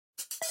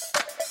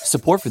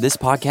Support for this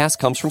podcast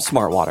comes from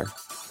Smartwater.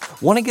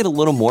 Want to get a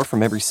little more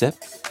from every sip?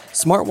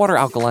 Smartwater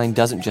Alkaline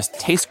doesn't just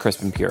taste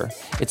crisp and pure,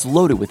 it's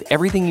loaded with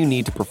everything you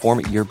need to perform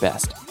at your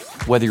best,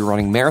 whether you're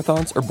running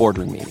marathons or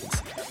boardroom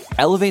meetings.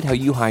 Elevate how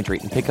you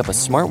hydrate and pick up a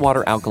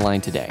Smartwater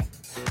Alkaline today.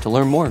 To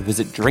learn more,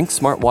 visit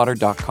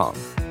drinksmartwater.com.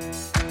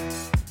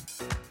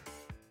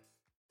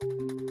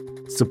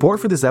 Support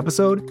for this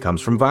episode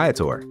comes from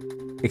Viator.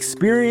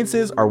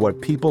 Experiences are what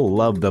people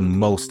love the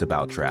most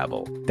about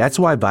travel. That's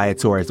why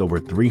Viator has over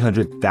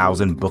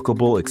 300,000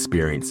 bookable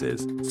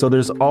experiences, so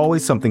there's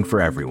always something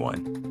for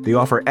everyone. They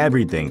offer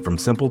everything from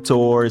simple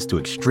tours to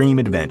extreme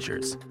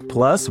adventures.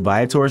 Plus,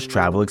 Viator's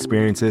travel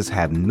experiences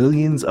have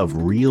millions of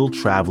real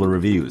traveler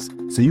reviews,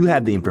 so you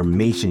have the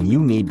information you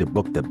need to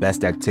book the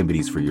best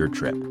activities for your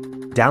trip.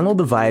 Download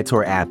the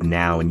Viator app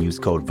now and use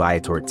code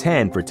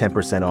Viator10 for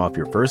 10% off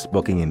your first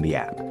booking in the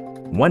app.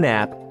 One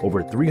app,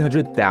 over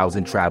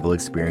 300,000 travel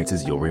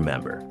experiences you'll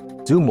remember.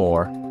 Do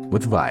more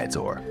with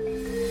Viator.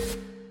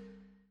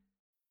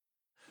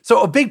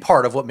 So a big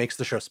part of what makes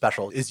the show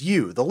special is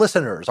you, the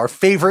listeners, our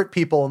favorite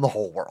people in the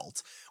whole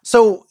world.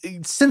 So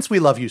since we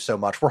love you so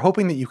much, we're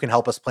hoping that you can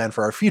help us plan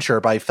for our future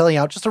by filling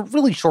out just a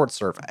really short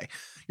survey.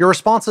 Your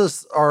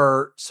responses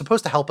are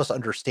supposed to help us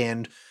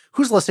understand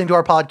who's listening to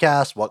our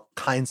podcast, what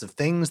kinds of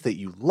things that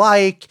you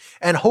like,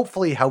 and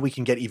hopefully how we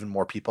can get even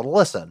more people to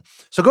listen.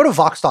 So go to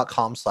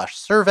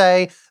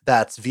vox.com/survey.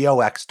 That's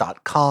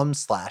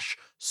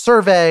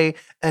vox.com/survey,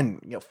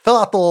 and fill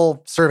out the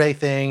little survey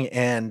thing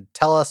and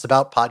tell us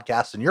about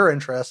podcasts and your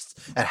interests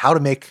and how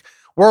to make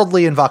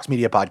Worldly and Vox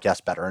Media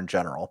podcasts better in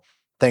general.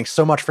 Thanks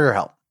so much for your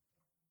help.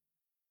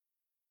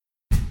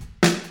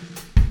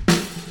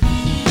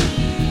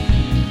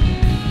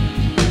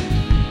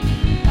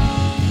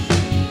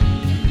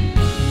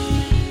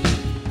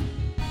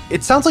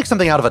 It sounds like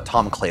something out of a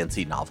Tom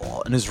Clancy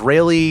novel, an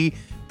Israeli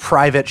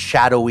private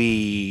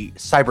shadowy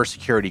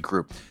cybersecurity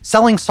group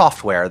selling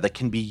software that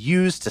can be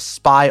used to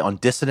spy on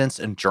dissidents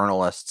and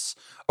journalists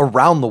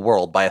around the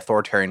world by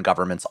authoritarian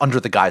governments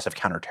under the guise of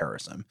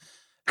counterterrorism.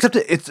 Except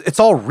it's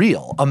all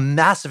real. A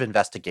massive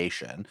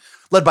investigation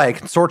led by a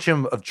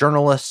consortium of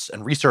journalists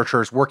and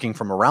researchers working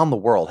from around the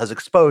world has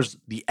exposed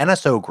the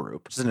NSO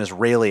Group, which is an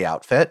Israeli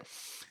outfit,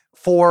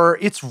 for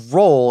its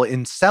role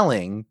in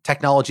selling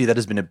technology that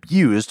has been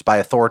abused by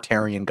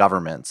authoritarian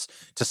governments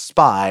to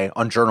spy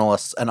on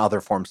journalists and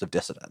other forms of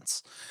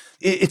dissidents.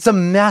 It's a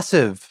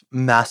massive,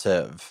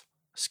 massive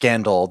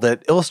scandal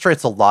that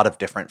illustrates a lot of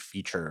different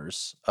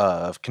features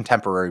of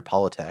contemporary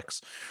politics,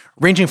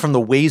 ranging from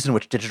the ways in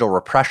which digital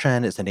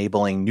repression is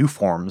enabling new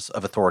forms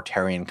of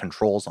authoritarian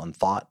controls on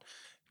thought,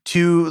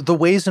 to the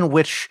ways in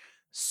which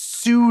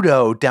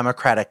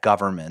pseudo-democratic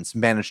governments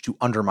manage to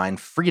undermine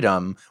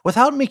freedom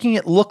without making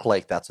it look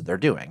like that's what they're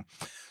doing.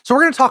 So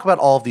we're going to talk about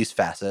all of these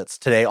facets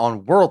today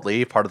on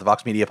Worldly, part of the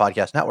Vox Media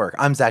Podcast Network.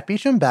 I'm Zach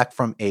Beecham, back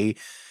from a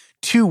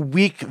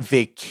 2-week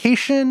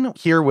vacation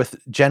here with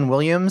Jen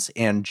Williams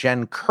and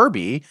Jen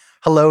Kirby.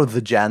 Hello,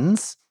 the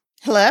Jens.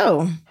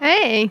 Hello.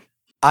 Hey.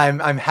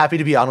 I'm happy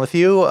to be on with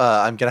you.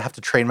 I'm going to have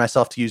to train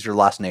myself to use your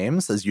last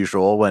names as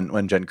usual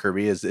when Jen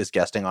Kirby is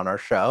guesting on our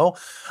show.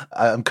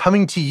 I'm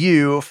coming to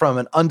you from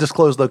an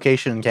undisclosed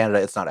location in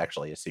Canada. It's not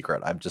actually a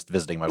secret. I'm just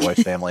visiting my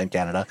wife's family in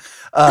Canada,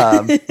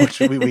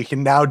 which we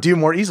can now do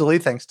more easily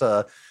thanks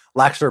to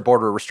laxer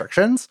border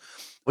restrictions,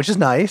 which is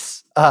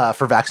nice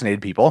for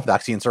vaccinated people.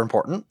 Vaccines are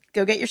important.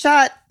 Go get your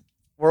shot.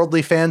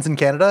 Worldly fans in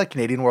Canada,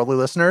 Canadian Worldly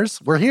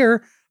listeners, we're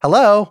here.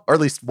 Hello. Or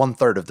at least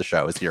 1/3 of the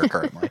show is here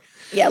currently.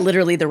 Yeah,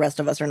 literally the rest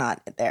of us are not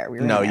there.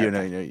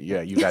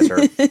 You guys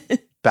are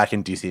back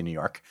in DC and New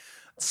York.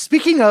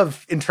 Speaking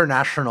of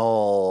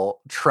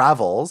international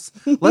travels,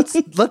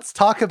 let's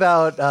talk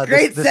about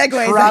Great this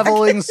segue,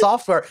 traveling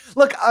software.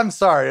 Look, I'm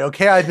sorry,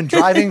 okay? I've been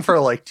driving for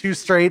like 2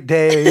 straight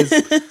days.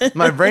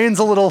 My brain's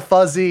a little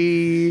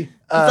fuzzy. It's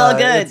all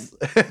good.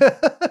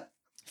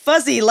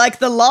 Fuzzy like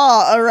the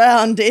law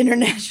around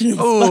international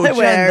spyware.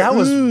 Jen, that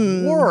was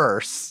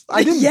worse.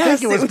 I didn't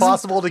think it was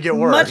possible to get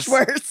worse. Much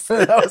worse.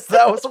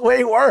 that was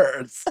way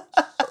worse.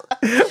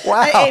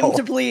 Wow. I aim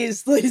to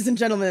please, ladies and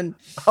gentlemen.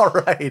 All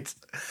right.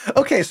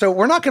 Okay, so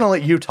we're not going to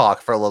let you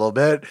talk for a little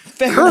bit.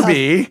 Fair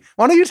Kirby, enough.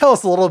 why don't you tell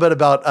us a little bit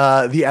about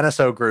the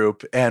NSO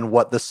Group and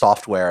what the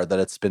software that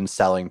it's been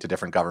selling to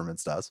different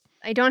governments does?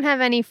 I don't have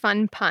any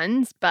fun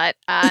puns, but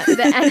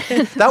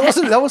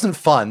that wasn't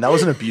fun. That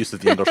was an abuse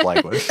of the English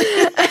language.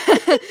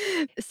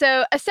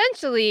 So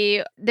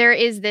essentially, there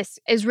is this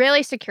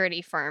Israeli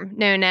security firm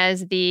known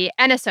as the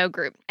NSO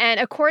Group. And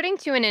according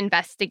to an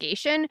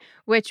investigation,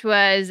 which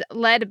was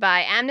led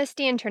by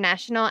Amnesty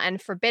International and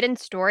Forbidden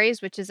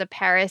Stories, which is a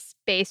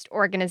Paris-based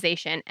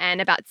organization, and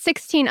about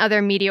 16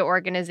 other media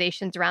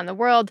organizations around the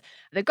world,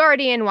 The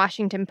Guardian,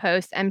 Washington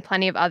Post, and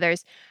plenty of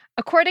others.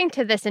 According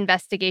to this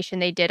investigation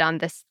they did on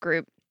this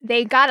group,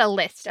 they got a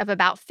list of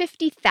about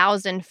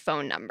 50,000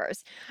 phone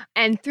numbers.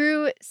 And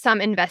through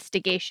some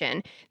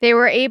investigation, they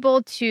were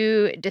able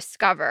to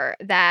discover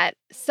that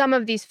some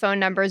of these phone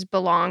numbers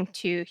belong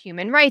to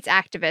human rights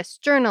activists,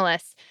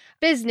 journalists,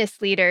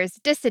 business leaders,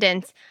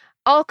 dissidents,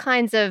 all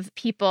kinds of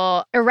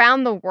people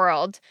around the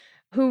world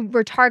who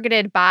were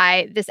targeted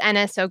by this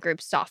NSO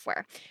group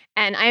software.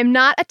 And I am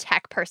not a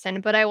tech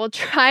person, but I will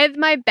try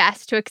my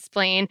best to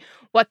explain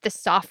what this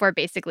software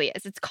basically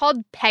is. It's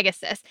called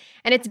Pegasus,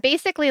 and it's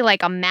basically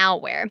like a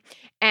malware,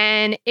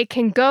 and it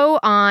can go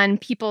on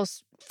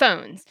people's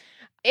phones.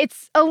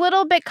 It's a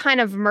little bit kind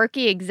of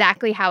murky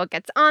exactly how it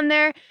gets on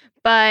there,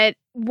 but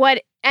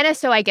what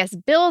NSO, I guess,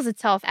 bills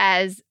itself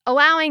as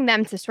allowing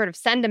them to sort of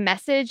send a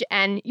message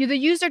and the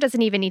user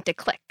doesn't even need to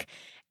click.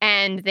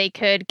 And they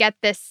could get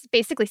this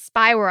basically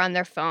spyware on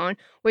their phone,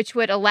 which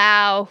would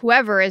allow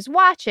whoever is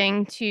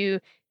watching to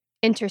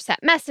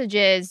intercept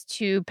messages,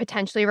 to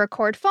potentially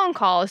record phone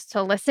calls,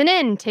 to listen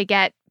in, to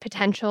get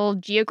potential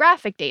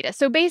geographic data.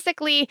 So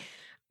basically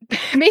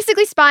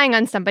spying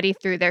on somebody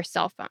through their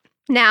cell phone.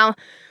 Now,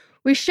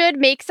 we should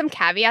make some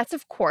caveats,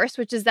 of course,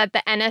 which is that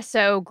the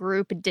NSO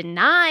group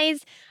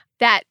denies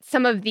that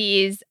some of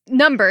these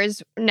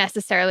numbers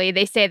necessarily,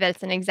 they say that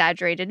it's an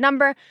exaggerated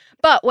number.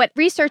 But what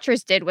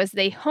researchers did was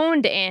they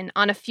honed in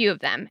on a few of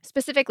them,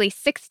 specifically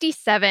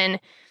 67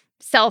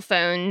 cell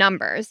phone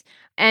numbers,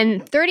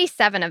 and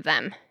 37 of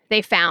them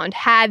they found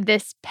had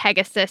this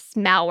Pegasus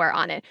malware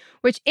on it,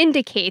 which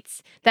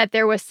indicates that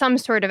there was some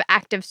sort of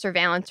active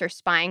surveillance or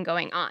spying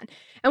going on.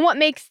 And what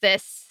makes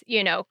this,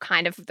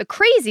 kind of the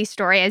crazy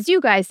story, as you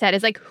guys said,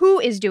 is like, who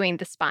is doing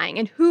the spying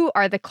and who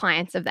are the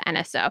clients of the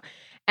NSO?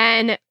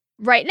 And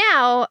right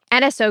now,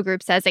 NSO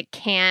Group says it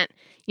can't,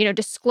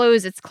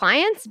 disclose its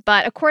clients.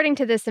 But according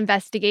to this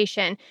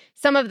investigation,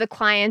 some of the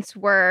clients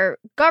were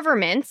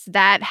governments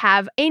that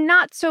have a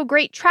not so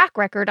great track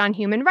record on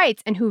human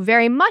rights and who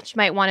very much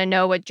might want to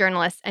know what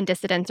journalists and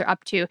dissidents are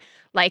up to,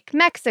 like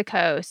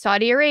Mexico,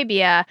 Saudi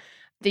Arabia,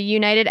 the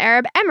United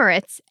Arab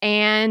Emirates,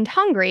 and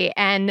Hungary.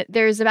 And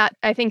there's about,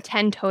 I think,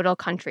 10 total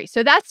countries.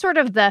 So that's sort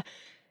of the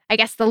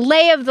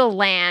lay of the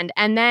land.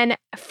 And then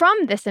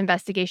from this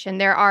investigation,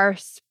 there are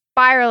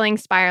spiraling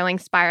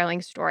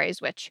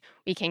stories, which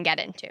we can get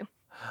into.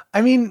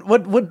 I mean,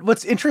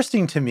 what's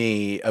interesting to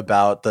me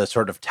about the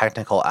sort of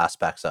technical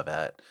aspects of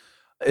it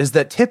is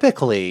that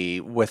typically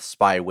with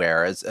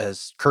spyware,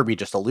 as Kirby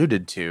just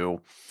alluded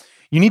to,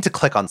 you need to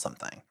click on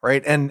something,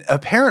 right? And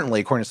apparently,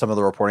 according to some of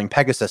the reporting,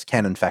 Pegasus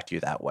can infect you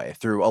that way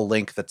through a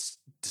link that's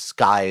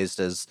disguised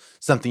as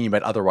something you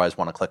might otherwise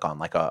want to click on,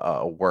 like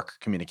a work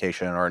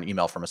communication or an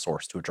email from a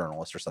source to a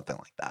journalist or something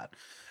like that.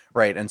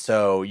 Right. And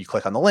so you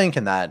click on the link,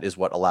 and that is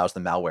what allows the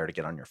malware to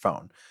get on your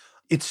phone.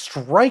 It's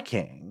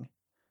striking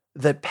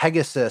that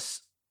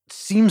Pegasus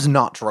seems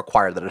not to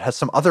require that. It has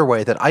some other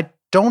way that I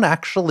don't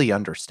actually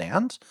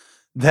understand,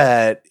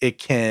 that it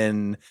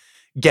can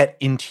get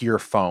into your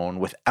phone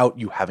without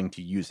you having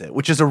to use it,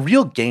 which is a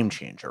real game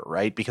changer,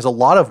 right? Because a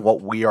lot of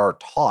what we are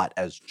taught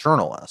as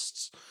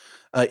journalists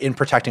in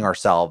protecting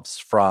ourselves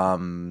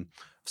from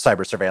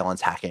cyber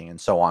surveillance, hacking, and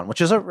so on, which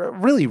is a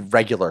really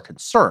regular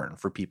concern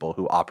for people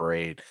who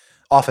operate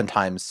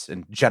oftentimes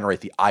and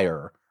generate the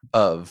ire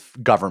of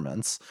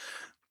governments,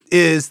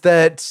 is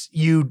that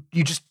you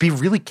just be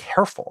really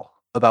careful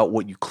about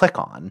what you click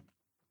on.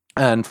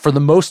 And for the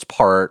most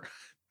part,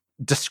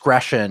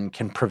 discretion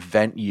can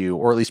prevent you,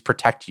 or at least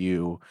protect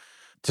you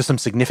to some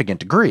significant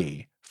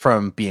degree,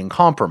 from being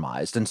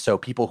compromised. And so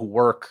people who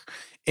work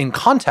in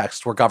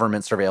context where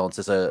government surveillance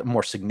is a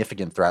more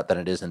significant threat than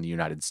it is in the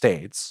United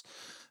States,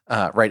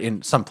 right,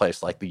 in some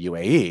place like the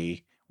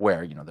UAE,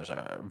 where there's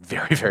a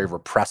very, very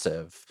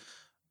repressive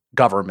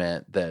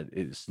government that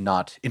is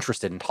not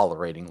interested in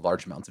tolerating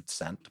large amounts of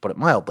dissent, to put it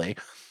mildly,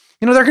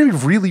 they're going to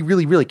be really,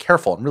 really, really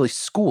careful and really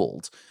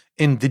schooled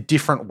in the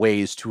different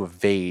ways to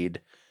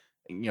evade,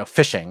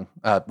 phishing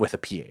with a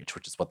PH,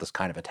 which is what this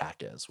kind of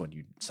attack is,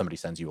 when somebody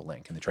sends you a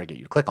link and they try to get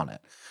you to click on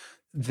it.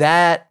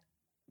 That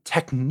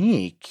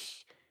technique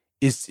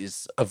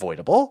is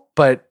avoidable,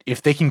 but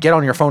if they can get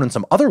on your phone in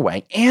some other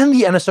way, and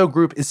the NSO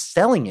group is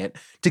selling it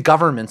to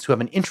governments who have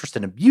an interest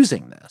in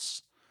abusing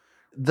this,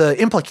 the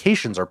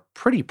implications are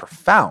pretty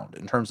profound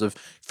in terms of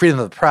freedom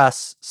of the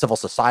press, civil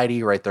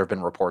society, right? There have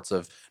been reports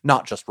of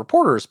not just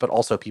reporters, but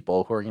also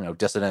people who are,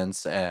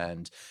 dissidents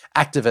and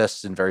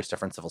activists in various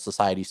different civil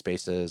society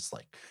spaces,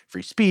 like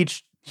free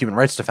speech, human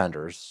rights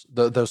defenders,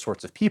 those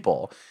sorts of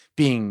people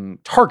being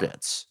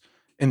targets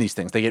in these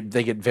things. They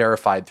get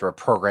verified through a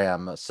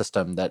program, a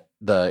system that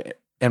the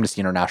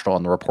Amnesty International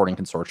and the reporting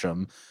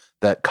consortium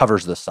that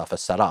covers this stuff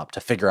has set up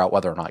to figure out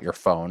whether or not your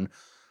phone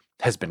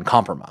has been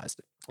compromised.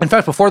 In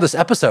fact, before this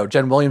episode,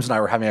 Jen Williams and I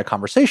were having a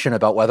conversation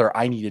about whether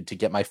I needed to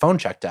get my phone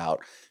checked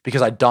out,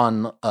 because I'd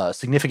done a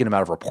significant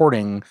amount of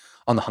reporting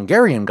on the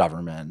Hungarian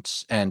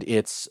government and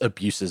its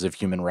abuses of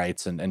human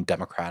rights and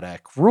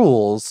democratic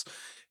rules.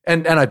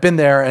 And I've been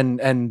there,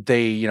 and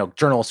they,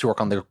 journalists who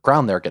work on the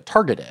ground there get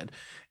targeted.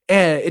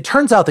 And it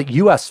turns out that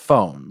US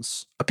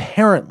phones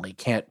apparently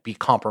can't be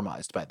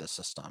compromised by this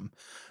system.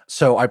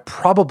 So I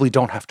probably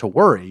don't have to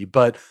worry.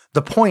 But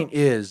the point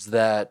is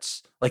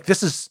that,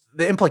 this is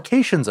the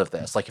implications of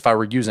this. Like, if I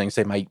were using,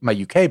 say, my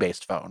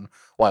UK-based phone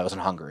while I was in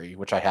Hungary,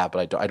 which I have,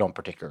 but I don't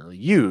particularly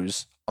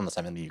use unless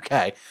I'm in the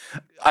UK,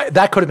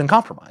 that could have been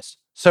compromised.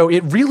 So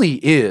it really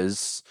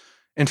is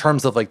in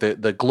terms of like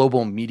the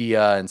global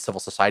media and civil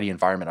society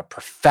environment, a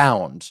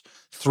profound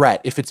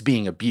threat if it's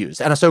being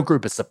abused. NSO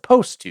Group is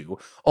supposed to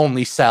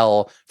only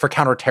sell for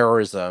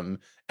counterterrorism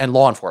and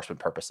law enforcement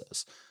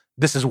purposes.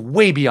 This is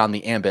way beyond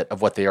the ambit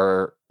of what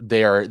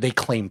they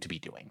claim to be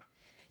doing.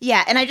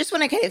 Yeah, and I just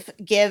want to kind of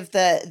give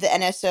the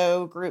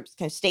NSO Group's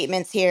kind of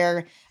statements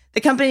here.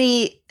 The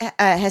company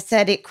has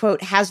said it,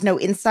 quote, has no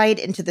insight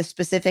into the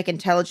specific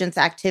intelligence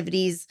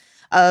activities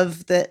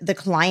of the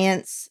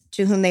clients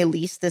to whom they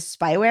lease this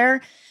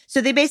spyware. So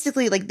they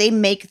basically, like, they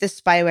make the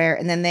spyware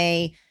and then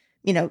they,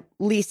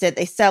 lease it.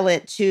 They sell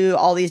it to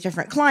all these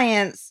different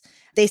clients.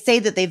 They say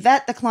that they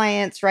vet the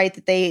clients, right?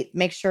 That they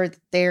make sure that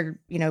they're,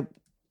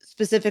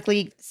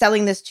 specifically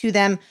selling this to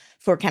them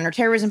for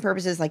counterterrorism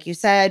purposes, like you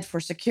said, for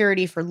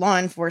security, for law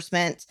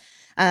enforcement.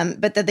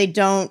 But that they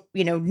don't,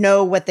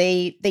 know what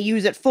they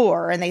use it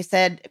for. And they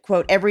said,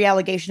 quote, every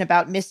allegation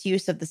about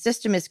misuse of the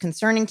system is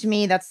concerning to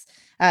me. That's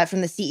from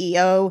the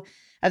CEO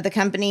of the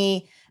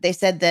company. They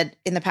said that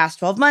in the past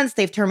 12 months,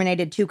 they've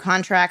terminated 2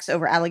 contracts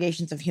over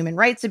allegations of human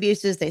rights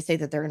abuses. They say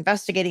that they're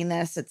investigating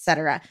this, et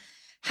cetera.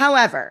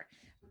 However,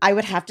 I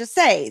would have to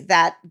say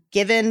that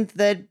given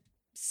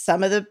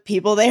some of the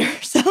people they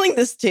are selling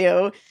this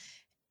to,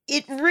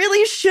 it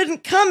really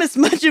shouldn't come as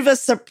much of a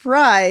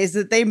surprise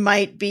that they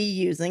might be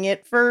using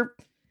it for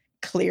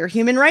clear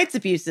human rights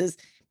abuses,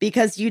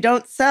 because you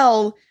don't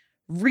sell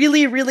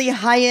really, really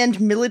high-end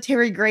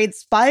military-grade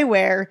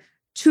spyware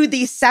to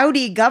the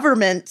Saudi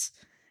government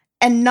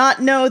and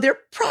not know they're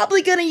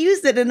probably going to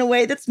use it in a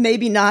way that's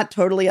maybe not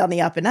totally on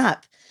the up and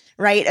up,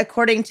 right?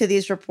 According to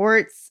these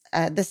reports,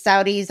 the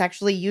Saudis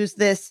actually used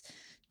this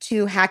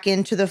to hack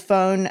into the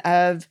phone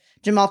of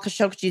Jamal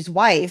Khashoggi's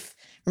wife.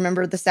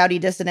 Remember the Saudi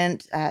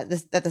dissident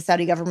that the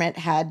Saudi government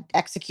had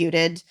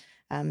executed.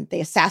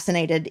 They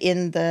assassinated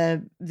in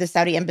the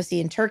Saudi embassy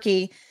in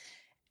Turkey.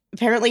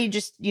 Apparently,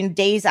 just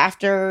days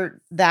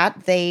after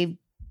that, they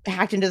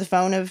hacked into the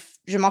phone of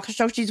Jamal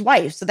Khashoggi's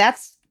wife. So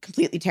that's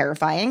completely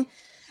terrifying.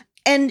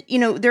 And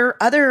there are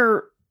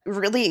other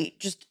really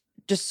just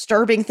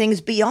disturbing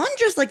things beyond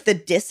just like the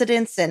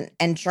dissidents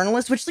and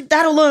journalists, which like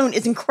that alone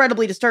is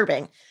incredibly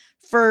disturbing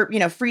for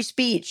free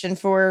speech and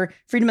for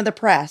freedom of the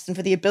press and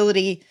for the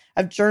ability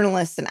of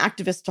journalists and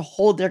activists to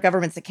hold their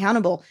governments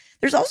accountable.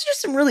 There's also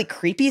just some really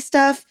creepy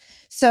stuff.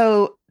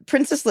 So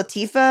Princess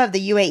Latifah of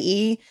the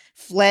UAE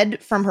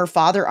fled from her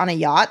father on a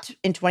yacht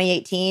in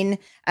 2018.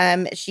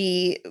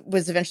 She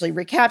was eventually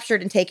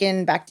recaptured and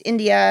taken back to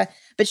India,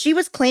 but she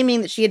was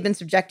claiming that she had been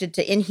subjected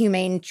to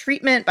inhumane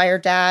treatment by her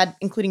dad,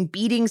 including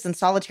beatings and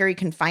solitary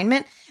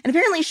confinement. And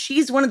apparently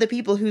she's one of the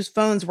people whose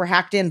phones were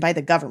hacked in by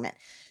the government.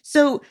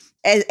 So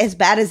as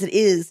bad as it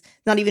is,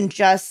 not even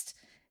just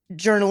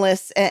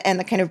journalists and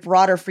the kind of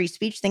broader free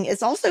speech thing,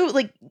 it's also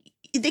like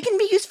they can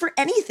be used for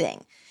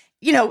anything.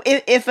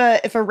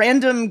 If a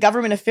random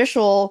government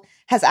official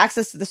has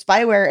access to the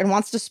spyware and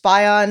wants to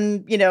spy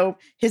on,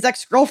 his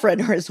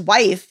ex-girlfriend or his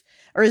wife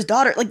or his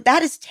daughter, like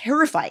that is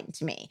terrifying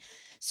to me.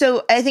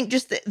 So I think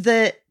just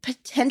the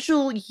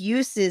potential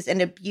uses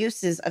and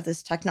abuses of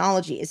this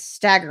technology is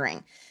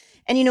staggering.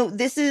 And,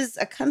 this is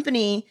a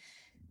company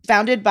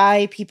founded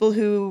by people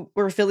who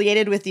were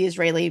affiliated with the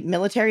Israeli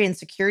military and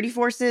security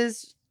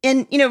forces.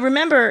 And,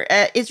 remember,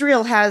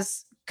 Israel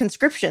has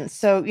conscription.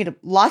 So,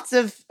 lots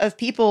of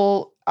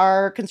people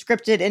are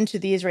conscripted into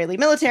the Israeli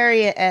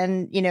military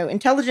and,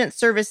 intelligence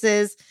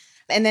services,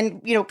 and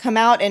then, come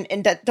out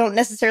and don't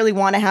necessarily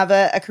want to have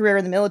a career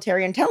in the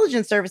military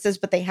intelligence services,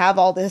 but they have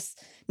all this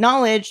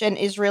knowledge. And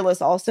Israel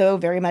is also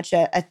very much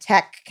a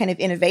tech kind of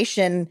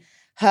innovation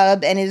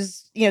hub and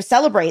is,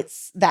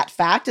 celebrates that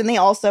fact. And they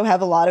also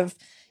have a lot of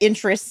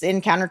interests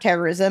in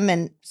counterterrorism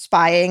and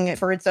spying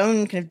for its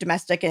own kind of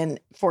domestic and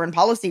foreign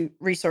policy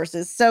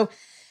resources. So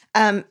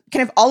kind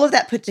of all of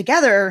that put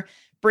together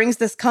brings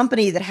this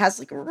company that has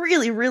like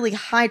really, really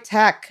high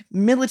tech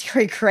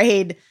military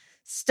grade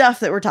stuff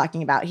that we're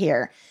talking about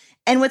here.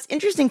 And what's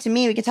interesting to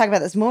me, we can talk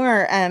about this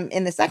more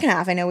in the second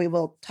half. I know we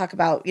will talk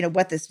about,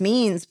 what this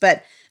means,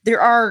 but there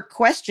are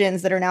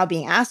questions that are now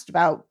being asked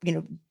about,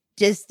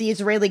 does the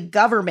Israeli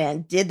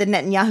government, did the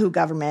Netanyahu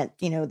government,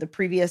 the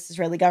previous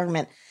Israeli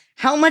government,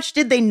 how much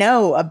did they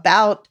know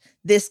about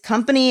this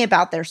company,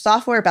 about their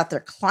software, about their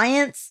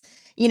clients?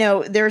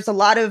 There's a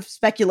lot of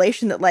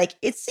speculation that like,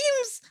 it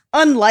seems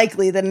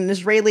unlikely that an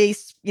Israeli,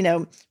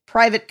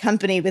 private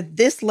company with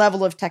this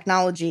level of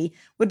technology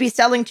would be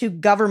selling to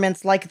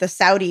governments like the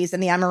Saudis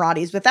and the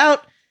Emiratis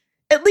without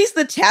at least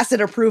the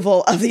tacit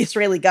approval of the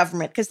Israeli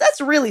government, because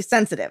that's really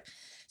sensitive.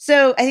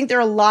 So I think there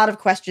are a lot of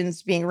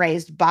questions being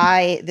raised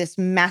by this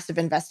massive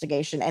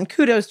investigation, and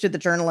kudos to the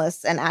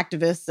journalists and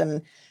activists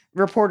and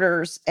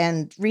reporters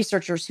and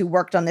researchers who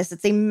worked on this.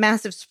 It's a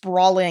massive,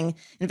 sprawling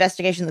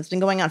investigation that's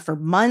been going on for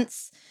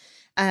months.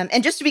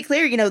 And just to be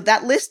clear,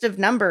 that list of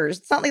numbers,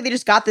 it's not like they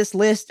just got this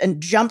list and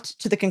jumped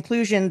to the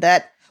conclusion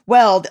that,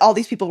 well, all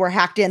these people were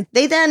hacked in.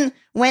 They then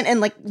went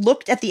and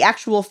looked at the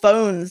actual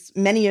phones,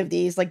 many of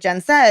these, like Jen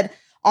said,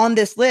 on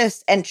this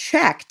list and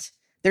checked.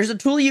 There's a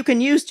tool you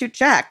can use to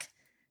check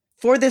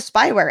for this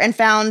spyware and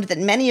found that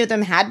many of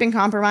them had been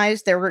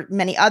compromised. There were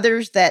many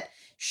others that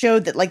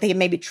showed that like they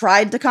maybe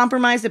tried to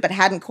compromise it but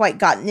hadn't quite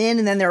gotten in.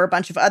 And then there were a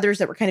bunch of others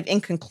that were kind of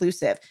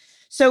inconclusive.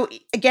 So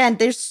again,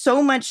 there's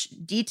so much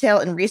detail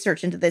and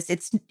research into this.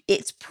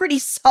 It's pretty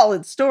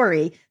solid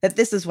story that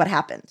this is what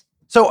happened.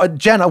 So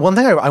Jen, one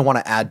thing I want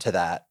to add to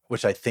that,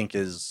 which I think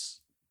is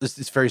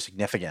very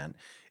significant,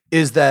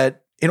 is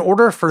that in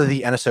order for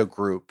the NSO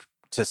group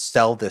to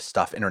sell this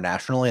stuff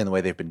internationally in the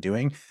way they've been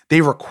doing,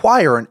 they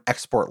require an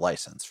export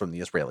license from the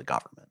Israeli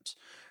government,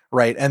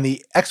 right? And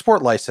the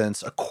export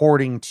license,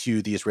 according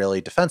to the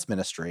Israeli Defense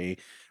Ministry,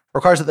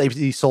 requires that they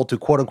be sold to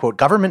quote unquote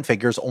government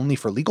figures only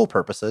for legal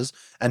purposes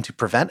and to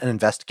prevent and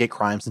investigate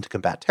crimes and to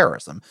combat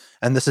terrorism.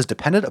 And this is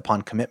dependent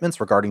upon commitments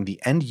regarding the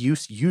end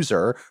use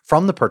user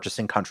from the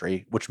purchasing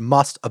country, which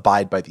must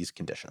abide by these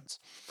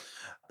conditions.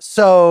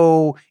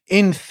 So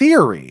in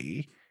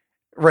theory,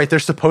 right,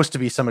 there's supposed to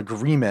be some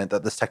agreement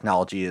that this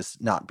technology is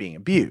not being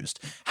abused.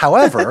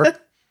 However,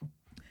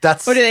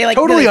 that's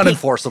totally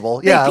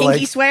unenforceable. Yeah,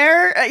 pinky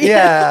swear.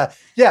 Yeah.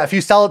 If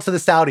you sell it to the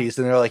Saudis,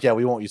 then they're like, yeah,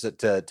 we won't use it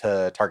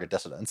to target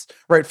dissidents.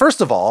 Right.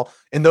 First of all,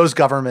 in those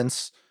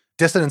governments,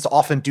 dissidents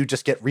often do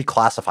just get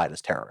reclassified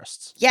as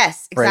terrorists.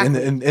 Yes, exactly.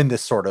 Right. In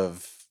this sort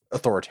of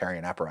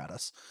authoritarian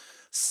apparatus.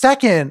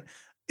 Second,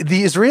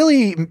 the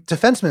Israeli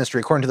Defense Ministry,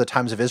 according to the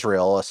Times of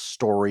Israel, a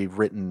story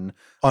written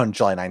on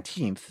July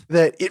 19th,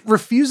 that it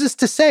refuses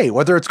to say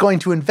whether it's going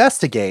to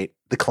investigate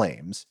the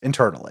claims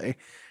internally.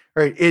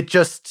 Right. It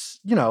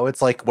just,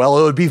 it's like, well,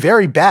 it would be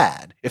very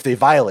bad if they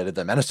violated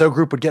them. NSO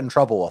group would get in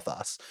trouble with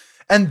us.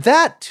 And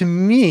that, to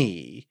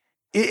me,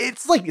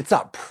 it's like, it's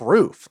not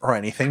proof or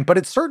anything, but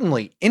it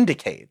certainly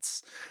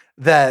indicates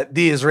that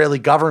the Israeli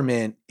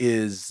government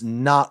is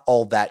not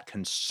all that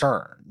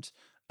concerned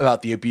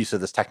about the abuse of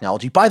this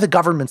technology by the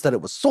governments that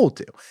it was sold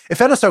to. If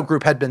NSO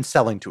group had been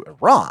selling to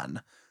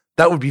Iran,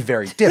 that would be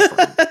very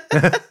different.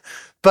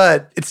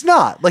 But it's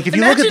not. Like, if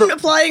you look at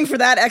applying for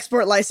that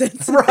export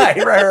license.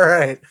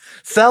 Right.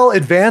 Sell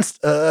advanced,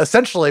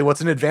 essentially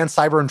what's an advanced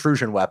cyber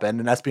intrusion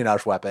weapon, an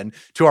espionage weapon,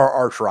 to our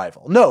arch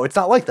rival. No, it's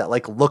not like that.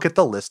 Like, look at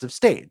the list of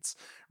states,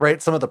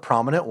 right? Some of the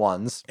prominent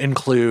ones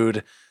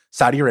include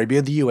Saudi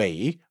Arabia, the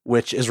UAE,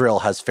 which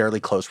Israel has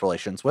fairly close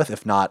relations with,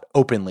 if not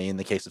openly in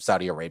the case of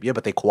Saudi Arabia,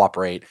 but they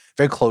cooperate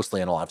very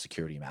closely in a lot of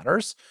security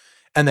matters.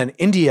 And then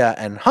India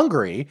and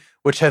Hungary,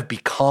 which have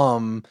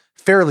become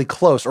fairly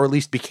close, or at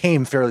least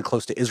became fairly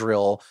close to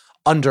Israel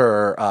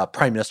under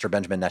Prime Minister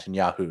Benjamin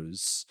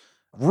Netanyahu's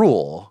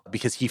rule,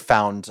 because he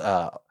found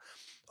a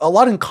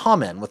lot in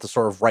common with the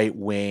sort of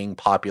right-wing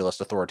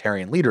populist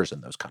authoritarian leaders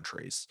in those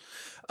countries.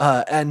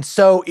 And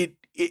so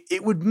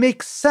it would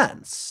make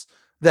sense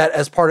that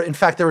as part of, in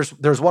fact,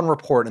 there's one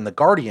report in The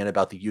Guardian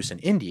about the use in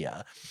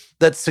India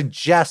that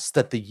suggests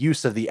that the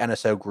use of the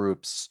NSO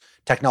group's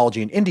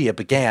technology in India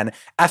began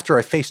after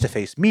a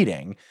face-to-face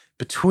meeting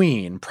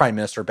between Prime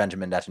Minister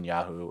Benjamin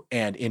Netanyahu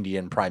and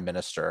Indian Prime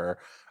Minister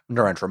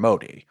Narendra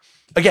Modi.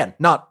 Again,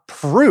 not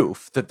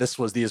proof that this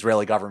was the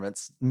Israeli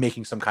government's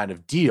making some kind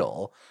of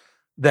deal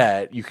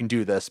that you can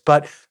do this,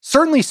 but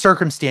certainly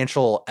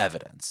circumstantial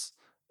evidence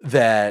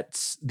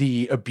that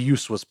the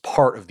abuse was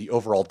part of the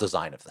overall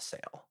design of the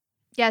sale.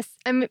 Yes,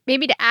 and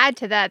maybe to add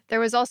to that, there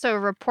was also a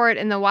report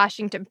in the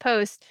Washington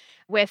Post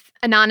with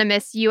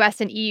anonymous US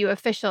and EU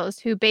officials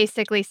who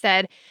basically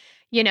said,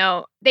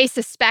 they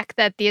suspect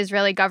that the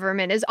Israeli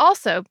government is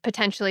also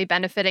potentially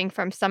benefiting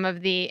from some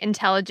of the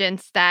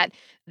intelligence that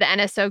the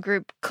NSO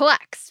group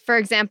collects. For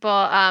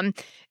example,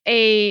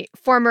 a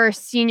former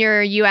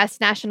senior U.S.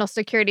 national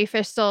security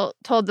official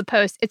told the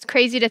Post, "It's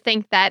crazy to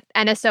think that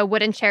NSO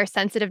wouldn't share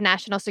sensitive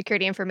national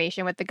security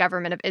information with the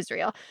government of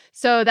Israel."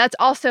 So that's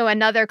also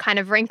another kind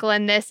of wrinkle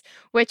in this,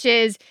 which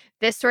is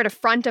this sort of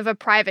front of a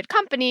private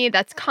company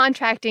that's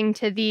contracting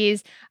to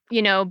these,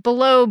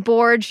 below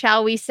board,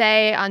 shall we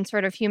say, on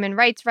sort of human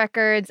rights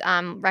records,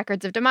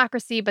 records of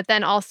democracy, but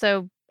then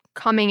also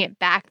coming it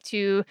back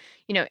to,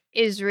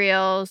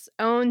 Israel's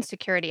own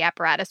security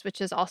apparatus, which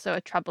is also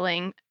a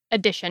troubling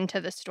addition to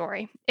the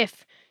story,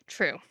 if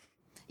true.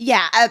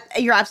 Yeah,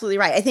 you're absolutely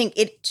right. I think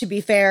to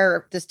be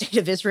fair, the State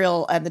of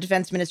Israel and the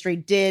Defense Ministry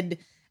did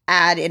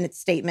add in its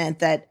statement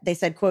that they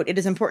said, quote, "It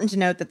is important to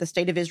note that the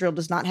State of Israel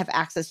does not have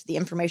access to the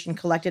information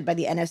collected by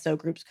the NSO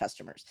group's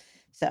customers."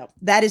 So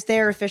that is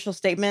their official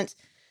statement.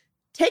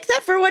 Take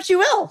that for what you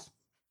will.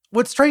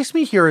 What strikes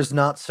me here is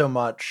not so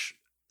much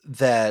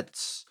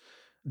that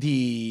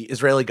the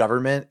Israeli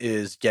government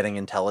is getting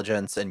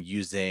intelligence and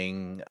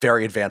using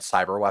very advanced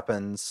cyber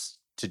weapons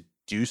to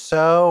do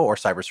so, or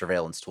cyber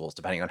surveillance tools,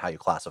 depending on how you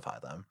classify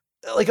them.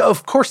 Like,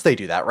 of course they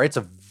do that, right? It's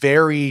a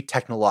very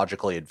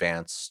technologically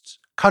advanced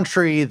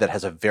country that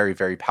has a very,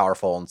 very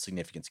powerful and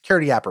significant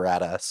security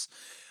apparatus.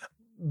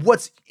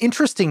 What's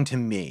interesting to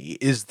me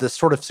is the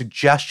sort of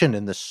suggestion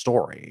in this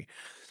story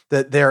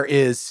that there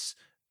is,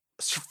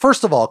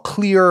 first of all,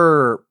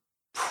 clear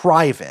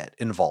private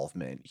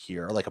involvement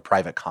here, like a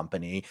private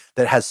company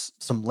that has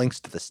some links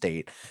to the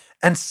state.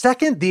 And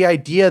second, the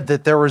idea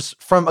that there was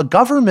from a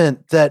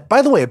government that,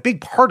 by the way, a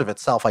big part of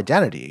its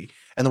self-identity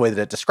and the way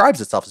that it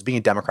describes itself as being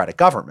a democratic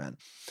government,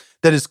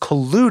 that is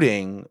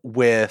colluding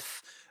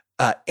with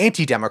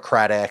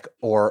anti-democratic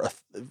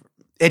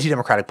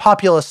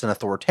populists and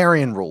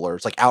authoritarian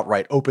rulers, like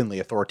outright openly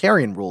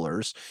authoritarian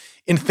rulers,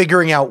 in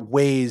figuring out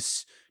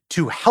ways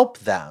to help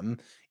them,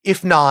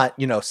 if not,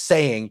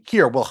 saying,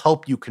 here, we'll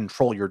help you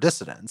control your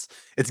dissidents.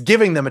 It's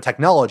giving them a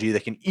technology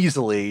that can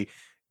easily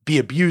be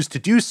abused to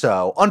do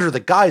so under the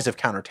guise of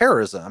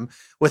counterterrorism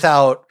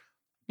without,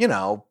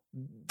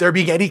 there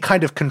being any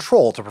kind of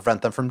control to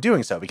prevent them from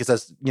doing so. Because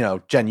as,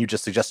 Jen, you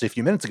just suggested a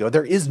few minutes ago,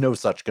 there is no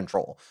such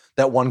control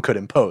that one could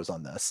impose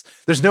on this.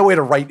 There's no way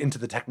to write into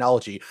the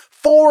technology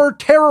for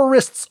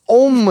terrorists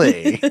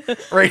only,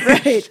 right?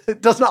 Right.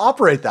 It doesn't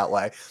operate that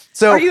way.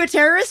 So are you a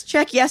terrorist?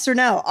 Check yes or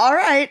no. All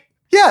right.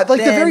 Yeah, like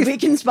then we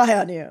can spy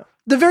on you.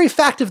 The very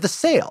fact of the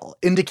sale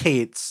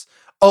indicates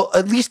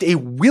at least a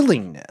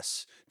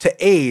willingness to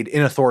aid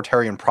in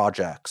authoritarian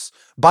projects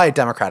by a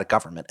democratic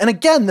government. And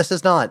again, this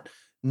is not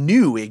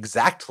new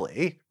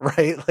exactly,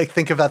 right? Like,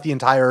 think about the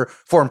entire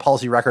foreign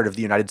policy record of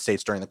the United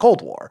States during the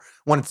Cold War.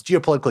 When it's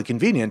geopolitically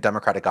convenient,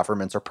 democratic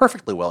governments are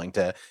perfectly willing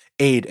to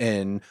aid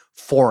in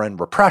foreign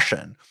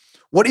repression.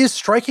 What is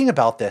striking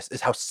about this is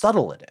how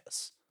subtle it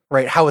is,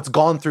 right? How it's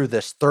gone through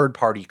this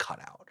third-party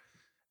cutout.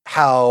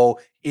 How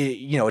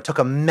it took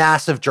a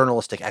massive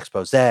journalistic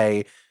expose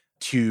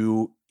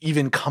to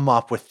even come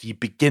up with the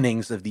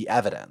beginnings of the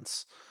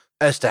evidence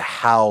as to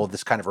how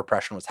this kind of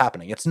repression was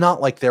happening. It's not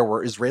like there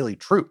were Israeli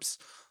troops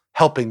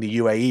helping the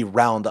UAE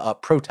round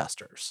up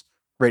protesters,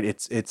 right?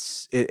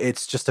 It's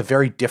just a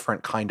very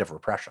different kind of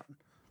repression.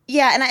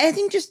 Yeah, and I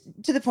think just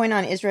to the point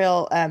on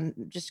Israel,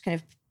 just kind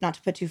of not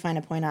to put too fine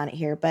a point on it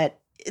here, but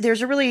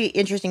there's a really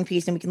interesting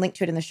piece, and we can link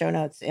to it in the show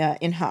notes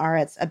in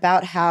Haaretz,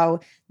 about how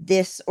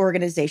this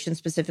organization,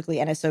 specifically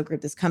NSO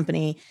Group, this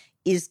company,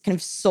 is kind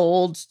of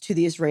sold to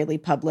the Israeli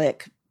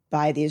public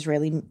by the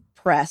Israeli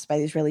press, by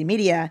the Israeli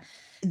media.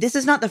 This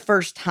is not the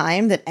first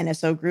time that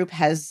NSO Group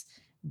has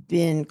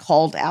been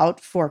called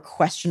out for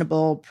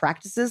questionable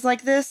practices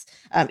like this.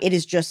 It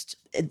is just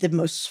the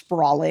most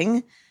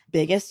sprawling,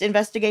 biggest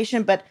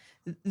investigation. But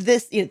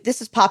this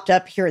has popped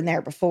up here and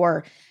there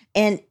before.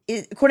 And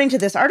according to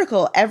this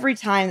article, every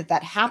time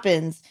that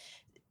happens,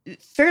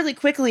 fairly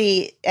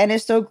quickly,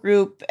 NSO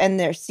Group and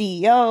their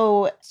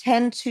CEO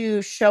tend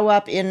to show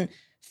up in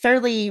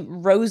fairly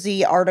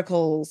rosy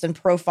articles and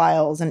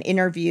profiles and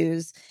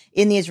interviews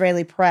in the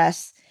Israeli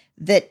press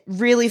that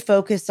really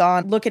focus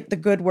on, look at the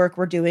good work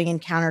we're doing in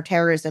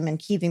counterterrorism and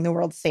keeping the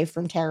world safe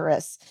from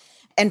terrorists,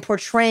 and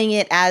portraying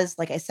it as,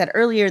 like I said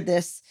earlier,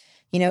 this,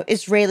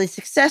 Israeli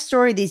success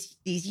story, these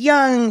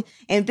young,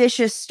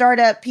 ambitious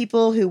startup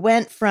people who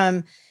went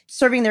from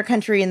serving their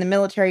country in the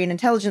military and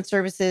intelligence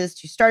services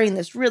to starting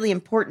this really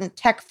important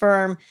tech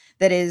firm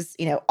that is,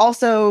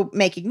 also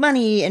making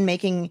money and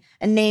making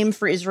a name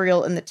for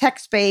Israel in the tech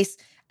space,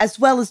 as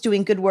well as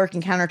doing good work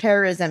in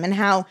counterterrorism, and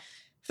how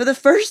for the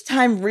first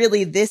time,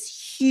 really,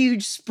 this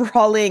huge,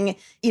 sprawling,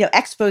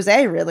 expose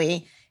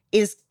really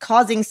is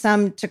causing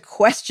some to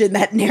question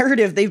that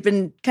narrative they've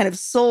been kind of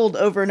sold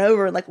over and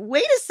over. Like,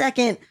 wait a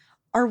second,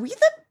 are we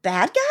the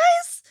bad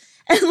guys?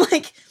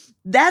 And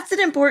that's an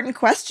important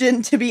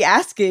question to be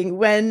asking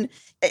when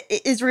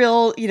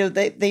Israel,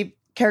 they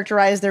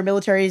characterize their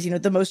military as,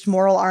 the most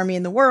moral army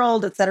in the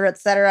world, et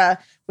cetera,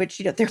 which,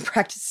 their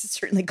practices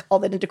certainly call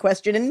that into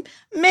question in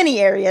many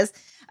areas.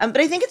 But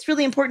I think it's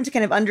really important to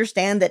kind of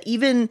understand that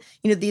even,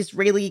 the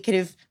Israeli kind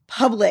of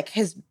public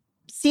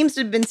seems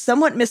to have been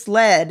somewhat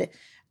misled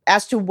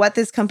as to what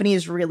this company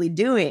is really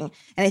doing.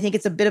 And I think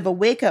it's a bit of a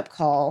wake-up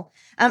call.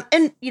 And,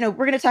 we're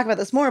going to talk about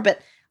this more,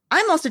 but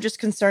I'm also just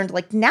concerned,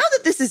 now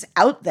that this is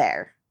out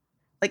there,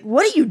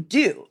 what do you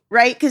do,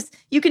 right? Because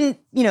you can,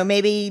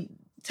 maybe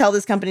tell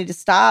this company to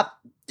stop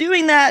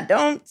doing that.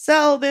 Don't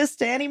sell this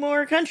to any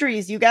more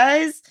countries, you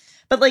guys.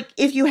 But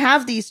if you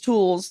have these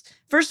tools,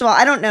 first of all,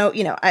 I don't know,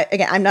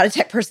 I'm not a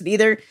tech person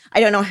either. I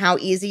don't know how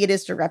easy it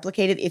is to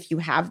replicate it if you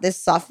have this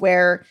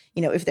software,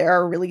 if there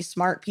are really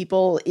smart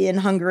people in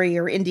Hungary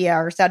or India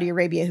or Saudi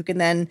Arabia who can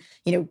then,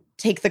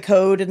 take the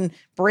code and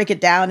break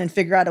it down and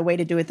figure out a way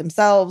to do it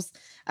themselves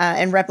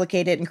and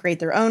replicate it and create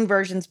their own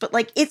versions.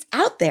 But it's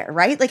out there,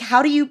 right?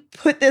 How do you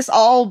put this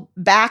all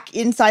back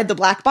inside the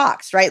black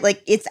box, right?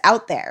 It's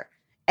out there.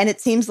 And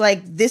it seems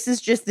like this is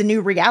just the new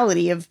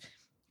reality of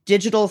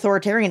digital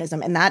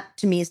authoritarianism. And that,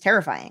 to me, is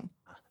terrifying.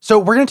 So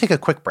we're going to take a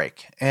quick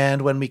break.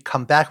 And when we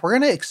come back, we're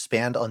going to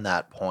expand on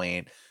that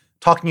point,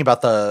 talking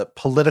about the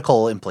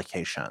political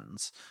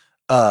implications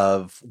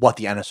of what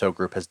the NSO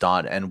Group has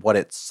done and what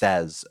it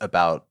says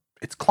about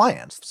its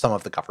clients, some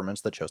of the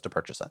governments that chose to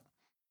purchase it.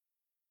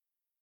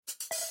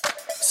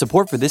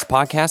 Support for this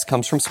podcast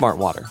comes from Smart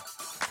Water.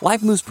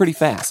 Life moves pretty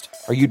fast.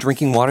 Are you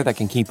drinking water that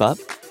can keep up?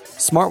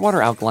 Smart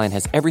Water Alkaline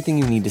has everything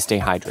you need to stay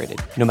hydrated,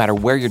 no matter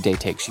where your day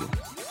takes you.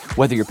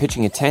 Whether you're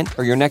pitching a tent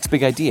or your next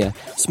big idea,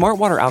 Smart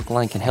Water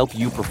Alkaline can help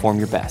you perform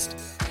your best.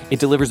 It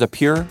delivers a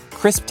pure,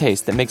 crisp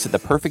taste that makes it the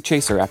perfect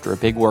chaser after a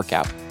big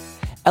workout.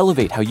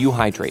 Elevate how you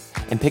hydrate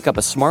and pick up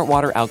a Smart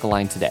Water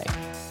Alkaline today.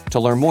 To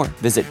learn more,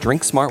 visit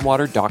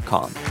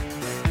drinksmartwater.com.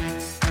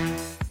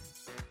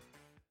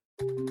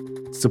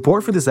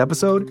 Support for this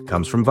episode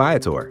comes from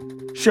Viator.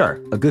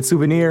 Sure, a good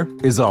souvenir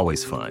is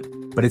always fun,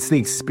 but it's the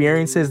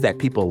experiences that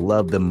people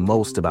love the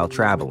most about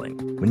traveling.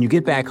 When you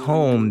get back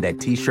home, that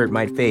t-shirt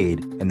might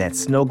fade and that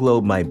snow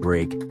globe might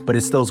break, but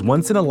it's those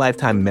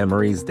once-in-a-lifetime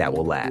memories that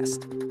will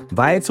last.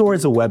 Viator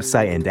is a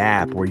website and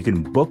app where you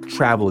can book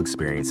travel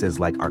experiences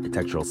like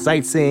architectural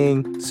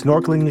sightseeing,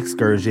 snorkeling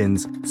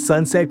excursions,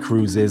 sunset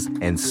cruises,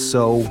 and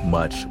so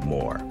much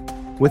more.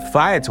 With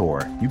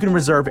Viator, you can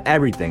reserve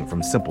everything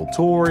from simple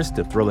tours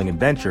to thrilling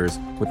adventures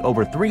with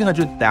over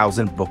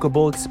 300,000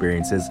 bookable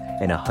experiences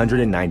in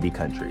 190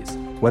 countries.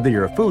 Whether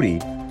you're a foodie,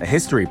 a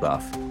history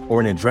buff, or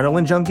an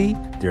adrenaline junkie,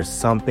 there's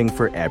something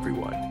for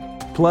everyone.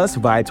 Plus,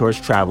 Viator's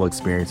travel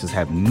experiences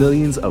have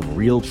millions of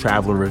real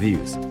traveler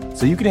reviews,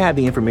 so you can have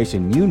the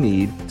information you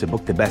need to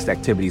book the best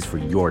activities for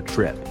your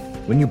trip.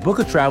 When you book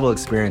a travel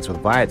experience with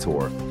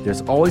Viator,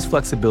 there's always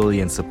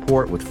flexibility and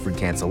support with free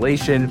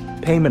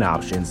cancellation, payment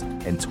options,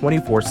 and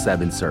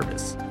 24/7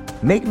 service.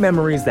 Make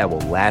memories that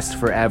will last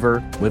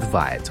forever with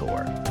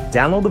Viator.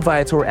 Download the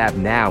Viator app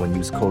now and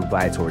use code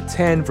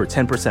Viator10 for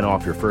 10%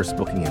 off your first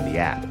booking in the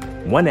app.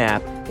 One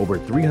app, over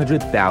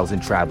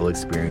 300,000 travel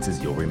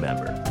experiences you'll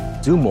remember.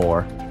 Do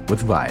more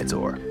with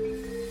Viator.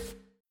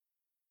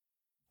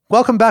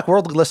 Welcome back,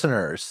 worldly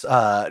listeners.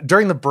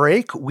 During the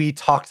break, we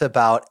talked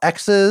about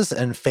X's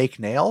and fake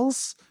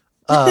nails.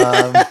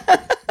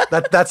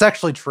 That's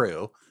actually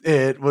true.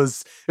 It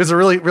was a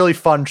really, really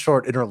fun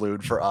short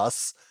interlude for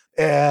us.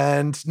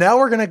 And now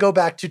we're going to go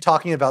back to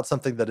talking about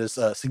something that is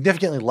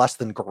significantly less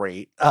than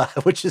great,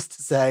 which is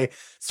to say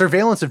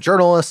surveillance of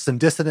journalists and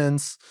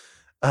dissidents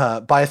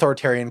by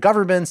authoritarian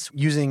governments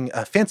using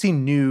fancy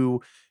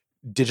new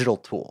digital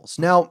tools.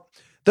 Now,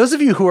 those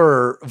of you who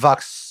are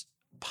Vox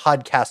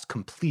podcast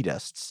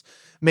completists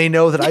may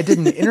know that I did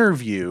an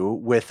interview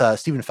with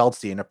Stephen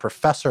Feldstein, a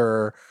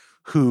professor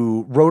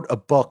who wrote a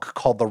book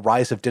called The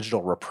Rise of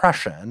Digital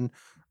Repression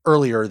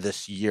earlier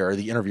this year.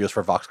 The interview is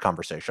for Vox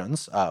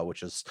Conversations,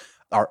 which is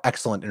our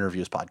Excellent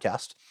Interviews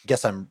podcast.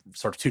 Guess I'm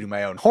sort of tooting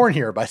my own horn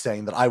here by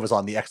saying that I was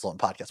on the Excellent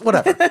podcast.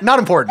 Whatever, not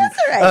important.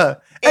 That's all right.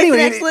 Anyway,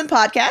 it's an excellent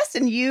podcast,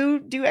 and you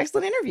do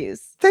excellent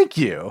interviews. Thank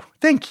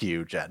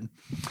you, Jen.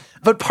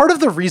 But part of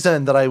the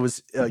reason that I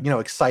was,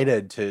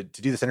 excited to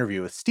do this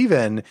interview with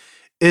Stephen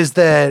is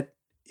that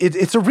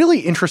it's a really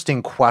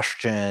interesting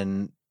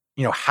question.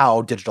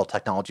 How digital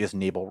technology has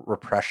enabled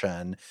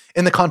repression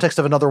in the context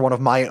of another one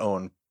of my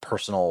own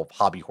personal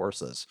hobby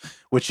horses,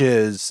 which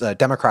is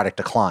democratic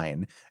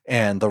decline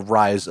and the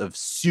rise of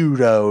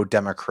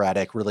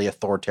pseudo-democratic, really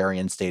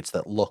authoritarian states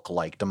that look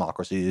like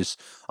democracies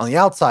on the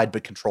outside,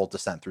 but control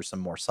dissent through some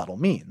more subtle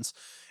means.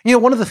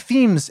 One of the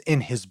themes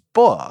in his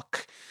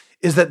book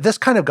is that this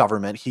kind of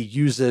government, he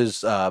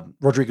uses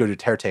Rodrigo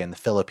Duterte in the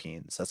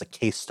Philippines as a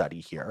case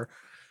study here.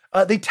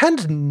 They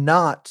tend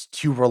not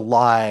to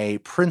rely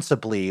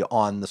principally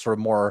on the sort of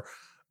more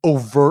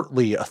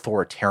overtly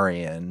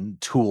authoritarian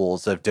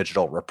tools of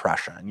digital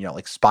repression,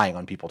 like spying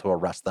on people to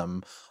arrest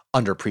them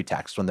under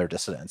pretext when they're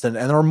dissidents. And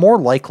they're more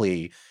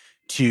likely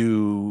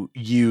to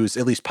use,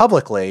 at least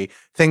publicly,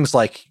 things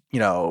like,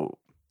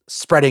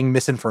 spreading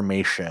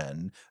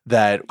misinformation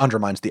that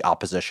undermines the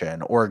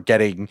opposition or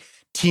getting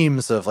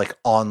teams of like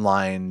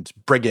online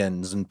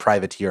brigands and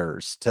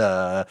privateers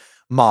to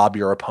mob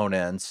your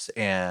opponents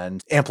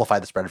and amplify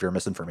the spread of your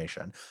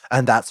misinformation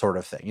and that sort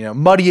of thing,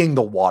 muddying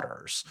the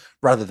waters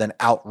rather than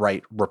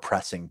outright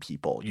repressing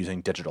people using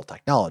digital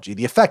technology.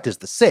 The effect is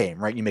the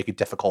same, right? You make it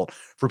difficult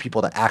for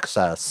people to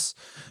access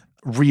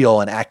real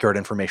and accurate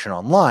information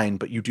online,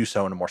 but you do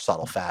so in a more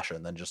subtle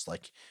fashion than just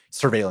like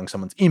surveilling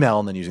someone's email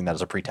and then using that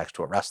as a pretext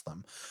to arrest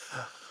them.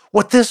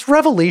 What this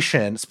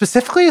revelation,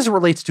 specifically as it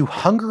relates to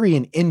Hungary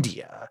and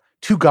India,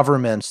 two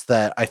governments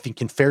that I think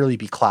can fairly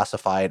be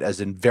classified as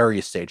in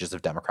various stages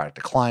of democratic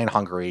decline,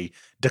 Hungary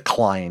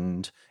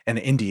declined and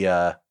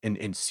India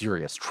in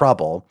serious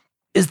trouble,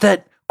 is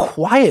that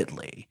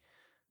quietly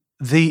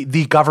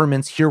the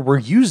governments here were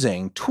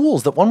using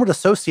tools that one would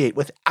associate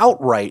with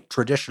outright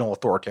traditional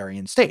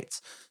authoritarian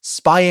states,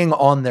 spying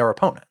on their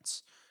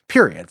opponents,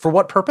 period. For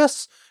what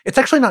purpose? It's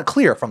actually not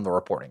clear from the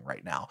reporting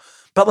right now.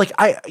 But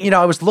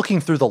I was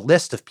looking through the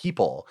list of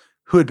people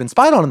who had been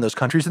spied on in those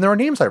countries, and there were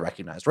names I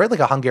recognized, right?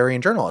 Like a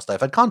Hungarian journalist I've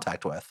had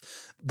contact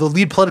with, the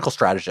lead political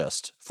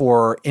strategist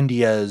for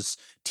India's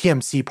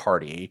TMC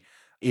party,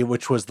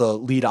 which was the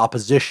lead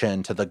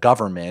opposition to the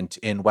government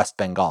in West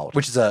Bengal,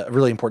 which is a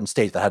really important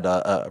state that had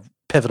a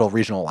pivotal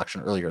regional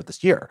election earlier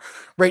this year,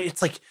 right?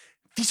 It's like,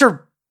 these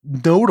are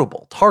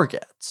notable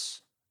targets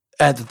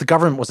that the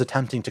government was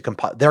attempting to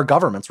compile, their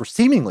governments were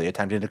seemingly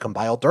attempting to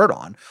compile dirt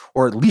on,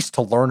 or at least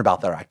to learn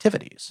about their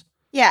activities.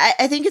 Yeah,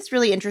 I think it's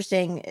really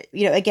interesting.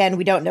 Again,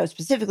 we don't know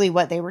specifically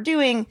what they were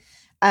doing,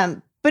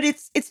 but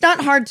it's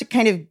not hard to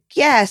kind of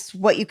guess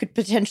what you could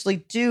potentially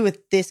do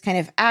with this kind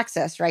of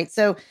access, right?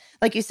 So,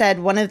 like you said,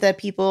 one of the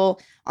people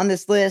on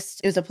this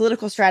list is a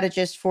political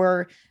strategist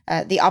for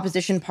the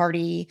opposition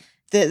party,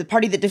 the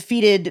party that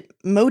defeated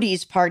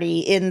Modi's party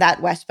in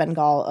that West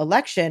Bengal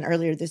election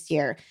earlier this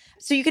year.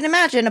 So you can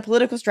imagine a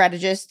political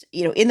strategist,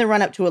 in the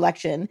run-up to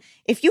election,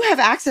 if you have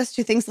access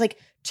to things like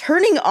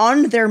turning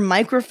on their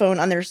microphone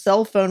on their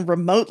cell phone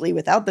remotely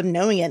without them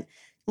knowing it,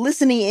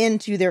 listening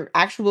into their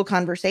actual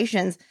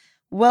conversations,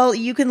 well,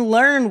 you can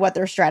learn what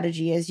their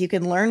strategy is. You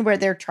can learn where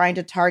they're trying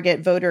to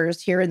target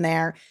voters here and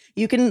there.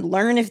 You can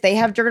learn if they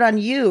have dirt on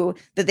you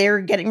that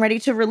they're getting ready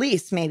to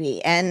release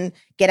maybe and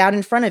get out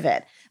in front of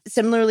it.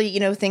 Similarly,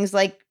 things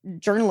like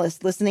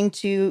journalists listening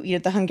to,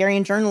 the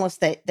Hungarian journalists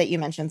that you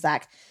mentioned,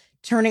 Zach,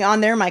 turning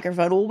on their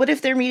microphone. Well, what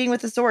if they're meeting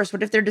with a source?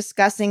 What if they're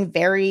discussing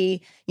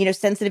very,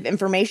 sensitive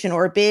information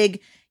or a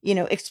big,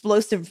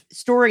 explosive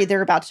story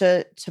they're about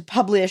to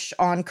publish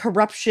on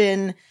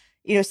corruption,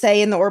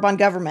 say in the Orban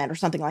government or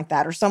something like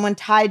that, or someone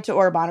tied to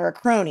Orban or a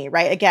crony,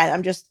 right?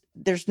 Again,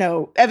 there's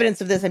no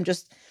evidence of this. I'm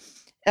just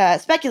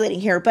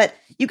speculating here, but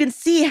you can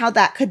see how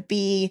that could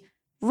be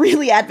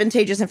really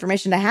advantageous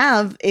information to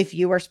have if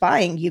you are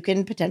spying. You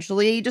can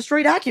potentially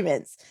destroy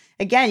documents.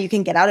 Again, you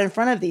can get out in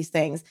front of these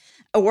things,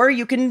 or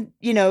you can,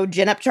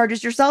 gin up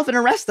charges yourself and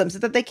arrest them so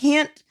that they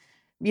can't,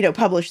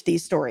 publish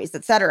these stories,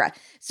 etc.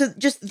 So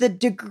just the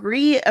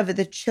degree of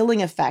the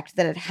chilling effect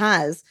that it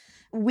has,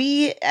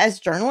 we as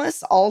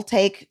journalists all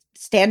take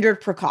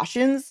standard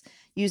precautions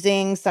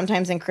using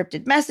sometimes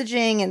encrypted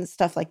messaging and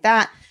stuff like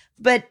that.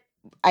 But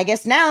I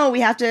guess now we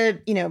have to,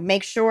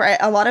 make sure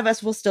a lot of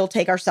us will still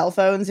take our cell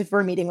phones if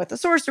we're meeting with a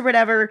source or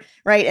whatever,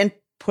 right? And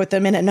put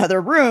them in another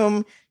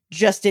room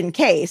just in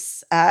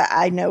case.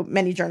 I know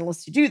many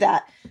journalists who do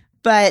that.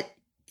 But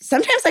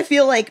sometimes I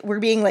feel like we're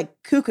being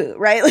like cuckoo,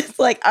 right? It's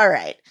like, all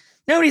right,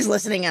 nobody's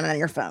listening in on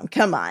your phone.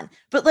 Come on.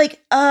 But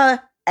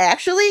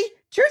actually,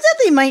 turns out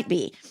they might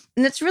be.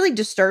 And it's really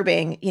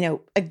disturbing,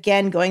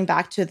 again, going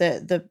back to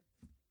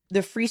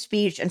the free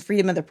speech and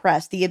freedom of the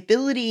press, the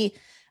ability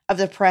of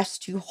the press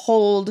to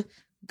hold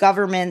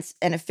governments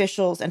and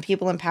officials and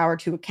people in power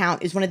to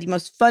account is one of the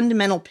most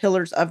fundamental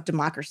pillars of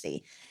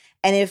democracy.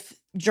 And if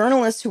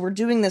journalists who are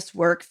doing this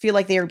work feel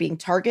like they are being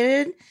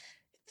targeted,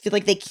 feel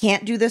like they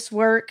can't do this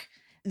work,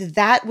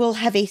 that will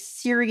have a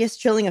serious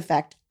chilling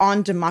effect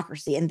on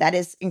democracy. And that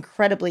is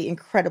incredibly,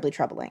 incredibly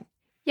troubling.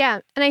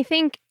 Yeah. And I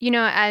think,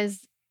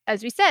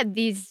 as we said,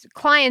 these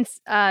clients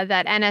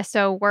that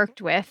NSO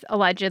worked with,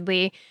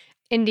 allegedly,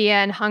 India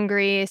and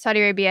Hungary, Saudi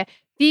Arabia,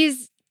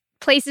 these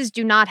places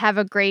do not have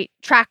a great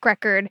track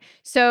record.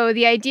 So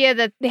the idea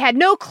that they had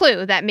no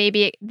clue that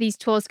maybe these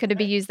tools could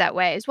be used that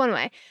way is one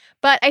way.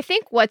 But I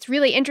think what's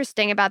really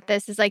interesting about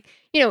this is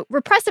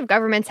repressive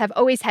governments have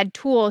always had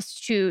tools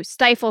to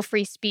stifle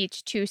free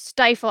speech, to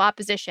stifle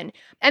opposition.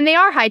 And they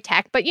are high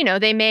tech, but,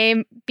 they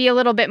may be a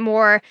little bit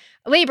more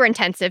labor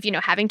intensive,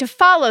 having to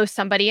follow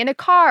somebody in a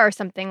car or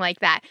something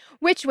like that,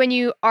 which when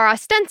you are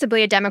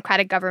ostensibly a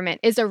democratic government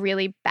is a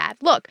really bad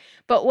look.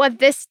 But what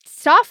this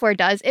software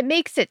does, it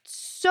makes it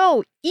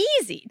so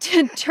easy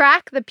to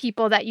track the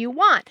people that you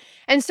want.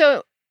 And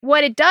so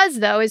what it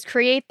does, though, is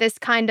create this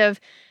kind of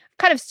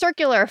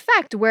circular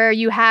effect where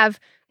you have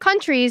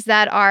countries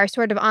that are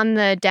sort of on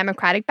the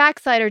democratic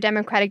backside or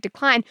democratic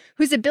decline,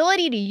 whose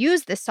ability to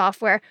use this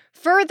software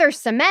further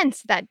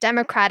cements that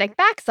democratic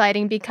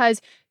backsliding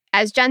because,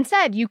 as Jen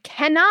said, you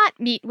cannot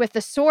meet with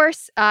the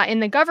source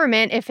in the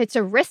government if it's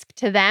a risk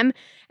to them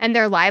and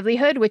their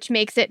livelihood, which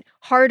makes it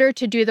harder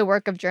to do the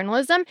work of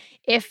journalism.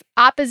 If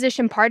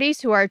opposition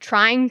parties who are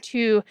trying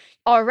to,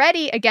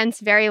 already against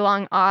very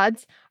long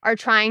odds, are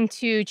trying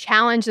to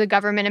challenge the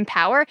government in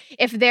power,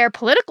 if their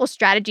political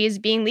strategy is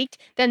being leaked,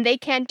 then they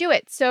can't do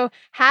it. So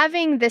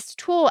having this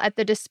tool at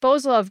the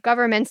disposal of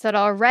governments that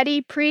are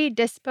already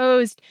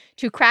predisposed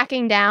to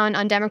cracking down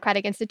on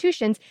democratic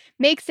institutions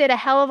makes it a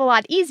hell of a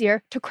lot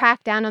easier to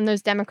crack down on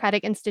those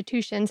democratic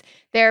institutions,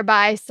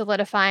 thereby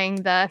solidifying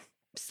the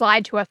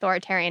slide to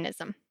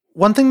authoritarianism.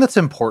 One thing that's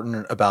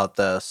important about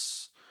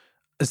this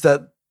is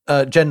that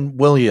Jen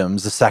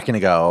Williams, a second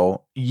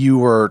ago, you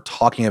were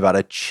talking about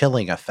a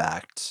chilling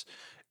effect.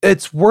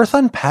 It's worth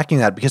unpacking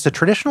that because a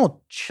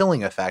traditional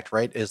chilling effect,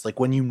 right, is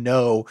like when you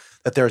know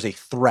that there's a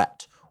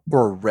threat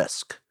or a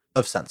risk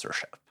of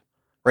censorship,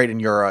 right? And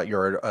you're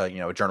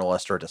a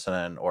journalist or a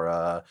dissident or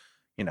a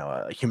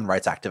human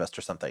rights activist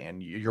or something,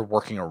 and you're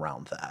working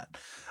around that.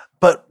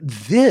 But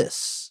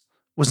this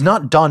was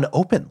not done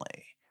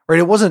openly, right?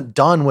 It wasn't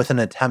done with an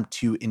attempt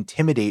to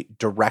intimidate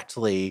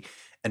directly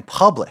and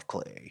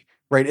publicly,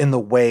 right, in the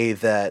way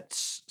that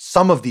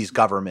some of these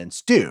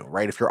governments do,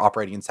 right? If you're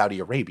operating in Saudi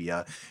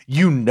Arabia,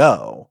 you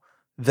know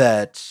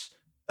that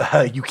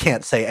you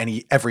can't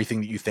say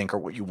everything that you think or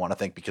what you want to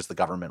think because the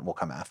government will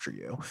come after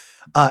you.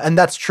 And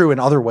that's true in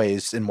other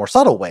ways, in more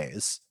subtle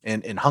ways,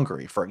 in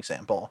Hungary, for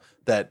example,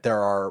 that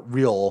there are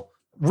real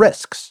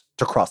risks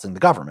to crossing the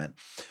government.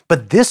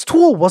 But this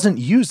tool wasn't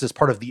used as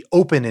part of the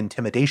open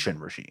intimidation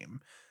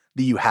regime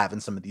that you have in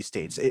some of these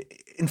states.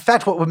 In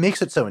fact, what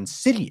makes it so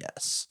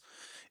insidious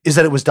is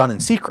that it was done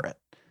in secret,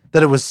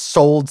 that it was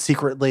sold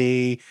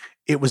secretly.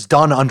 It was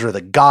done under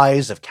the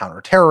guise of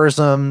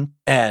counterterrorism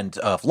and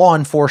of law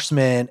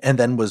enforcement, and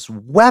then was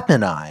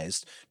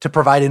weaponized to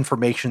provide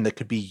information that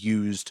could be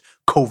used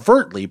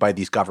covertly by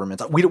these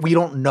governments. We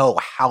don't know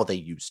how they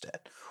used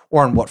it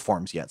or in what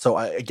forms yet. So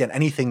again,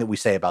 anything that we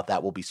say about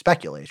that will be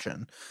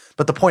speculation.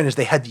 But the point is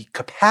they had the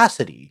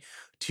capacity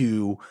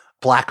to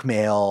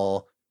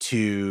blackmail,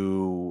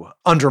 to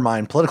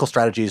undermine political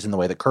strategies in the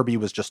way that Kirby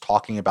was just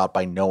talking about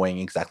by knowing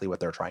exactly what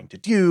they're trying to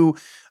do,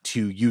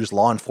 to use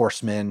law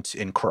enforcement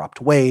in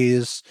corrupt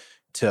ways,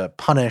 to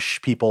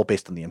punish people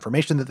based on the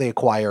information that they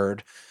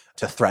acquired,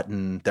 to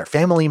threaten their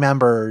family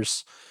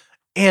members.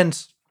 And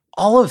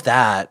all of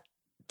that,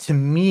 to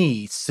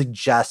me,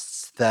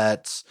 suggests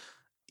that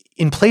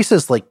in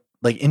places like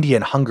India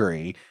and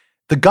Hungary,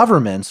 the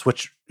governments,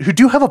 who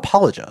do have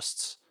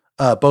apologists,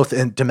 both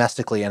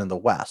domestically and in the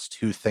West,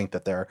 who think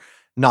that they're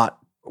not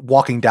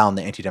walking down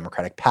the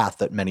anti-democratic path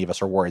that many of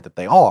us are worried that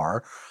they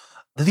are,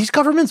 these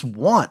governments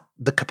want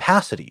the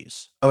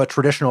capacities of a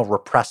traditional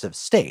repressive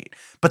state,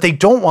 but they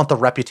don't want the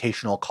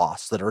reputational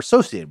costs that are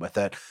associated with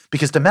it,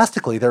 because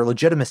domestically their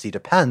legitimacy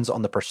depends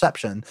on the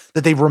perception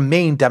that they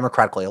remain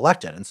democratically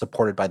elected and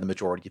supported by the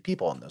majority of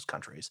people in those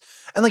countries.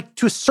 And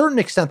to a certain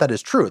extent that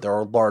is true. There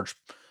are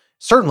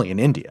certainly in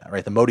India,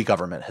 right? The Modi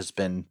government has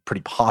been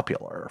pretty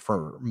popular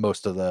for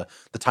most of the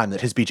time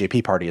that his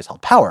BJP party has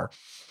held power.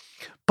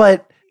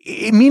 But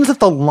it means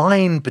that the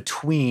line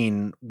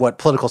between what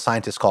political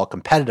scientists call a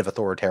competitive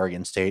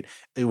authoritarian state,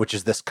 which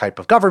is this type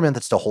of government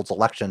that still holds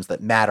elections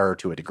that matter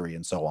to a degree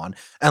and so on,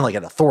 and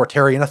an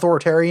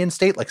authoritarian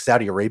state like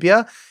Saudi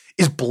Arabia,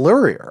 is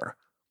blurrier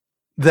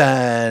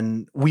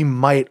than we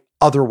might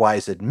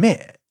otherwise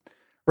admit,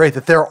 right?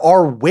 That there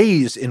are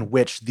ways in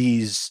which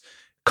these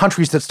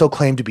countries that still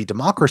claim to be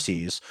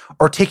democracies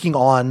are taking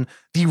on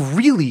the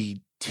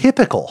really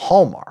typical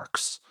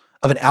hallmarks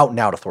of an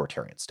out-and-out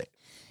authoritarian state.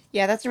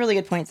 Yeah, that's a really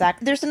good point,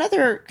 Zach. There's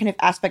another kind of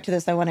aspect to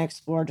this I want to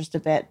explore just a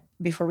bit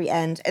before we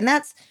end. And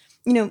that's,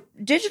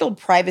 digital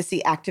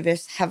privacy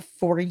activists have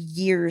for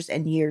years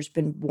and years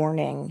been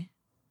warning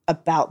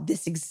about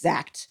this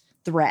exact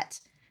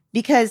threat.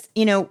 Because,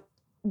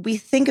 we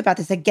think about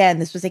this again,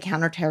 this was a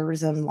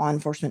counterterrorism law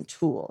enforcement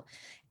tool.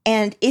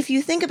 And if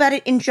you think about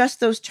it in just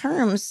those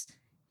terms,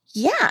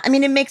 yeah,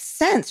 it makes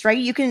sense,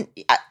 right?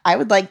 I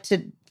would like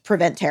to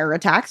prevent terror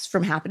attacks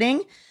from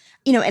happening.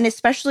 And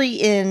especially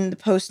in the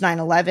post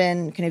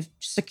 9/11 kind of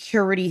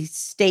security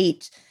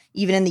state,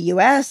 even in the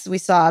US, we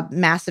saw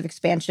massive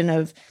expansion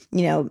of,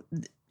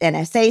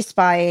 NSA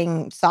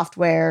spying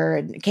software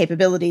and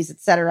capabilities, et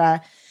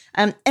cetera.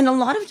 And a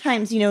lot of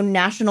times,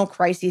 national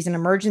crises and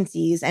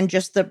emergencies and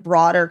just the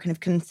broader kind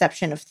of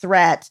conception of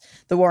threat,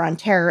 the war on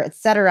terror, et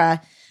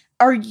cetera,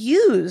 are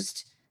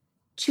used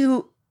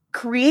to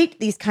create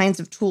these kinds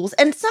of tools.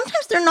 And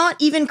sometimes they're not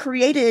even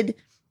created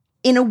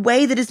in a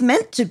way that is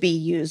meant to be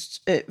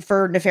used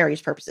for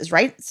nefarious purposes,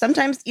 right?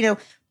 Sometimes,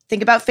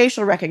 think about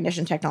facial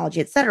recognition technology,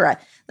 et cetera.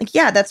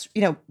 That's,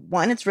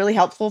 one, it's really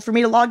helpful for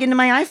me to log into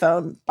my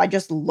iPhone by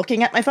just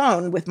looking at my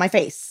phone with my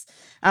face.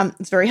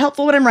 It's very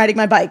helpful when I'm riding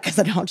my bike because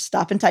I don't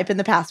stop and type in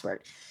the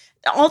password.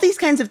 All these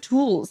kinds of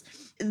tools,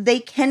 they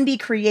can be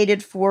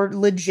created for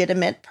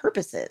legitimate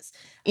purposes,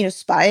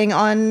 spying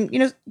on,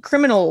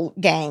 criminal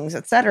gangs,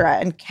 et cetera,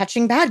 and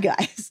catching bad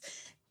guys.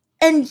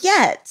 And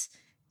yet,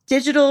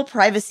 digital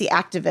privacy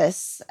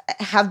activists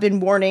have been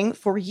warning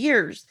for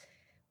years,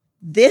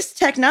 this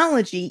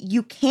technology,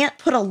 you can't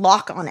put a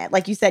lock on it.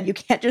 Like you said, you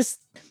can't just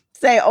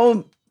say,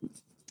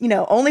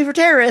 only for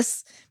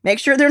terrorists, make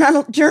sure they're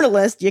not a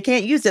journalist. You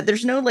can't use it.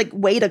 There's no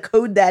way to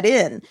code that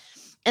in.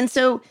 And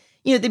so,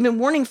 they've been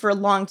warning for a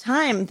long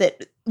time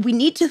that we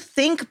need to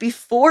think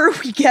before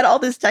we get all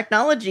this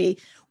technology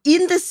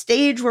in the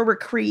stage where we're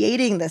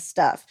creating this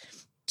stuff,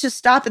 to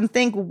stop and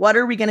think, what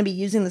are we going to be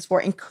using this for?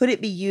 And could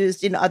it be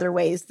used in other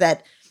ways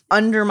that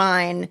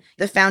undermine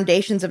the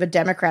foundations of a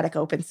democratic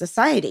open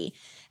society?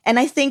 And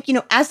I think,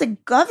 as a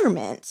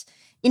government,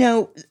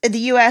 the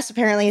US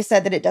apparently has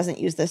said that it doesn't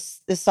use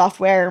this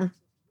software.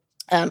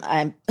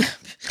 I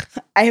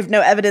have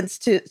no evidence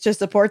to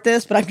support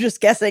this, but I'm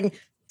just guessing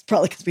it's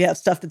probably because we have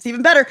stuff that's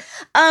even better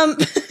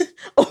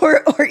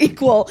or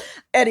equal.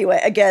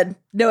 Anyway, again,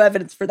 no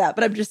evidence for that,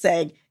 but I'm just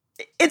saying,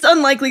 it's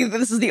unlikely that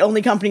this is the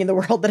only company in the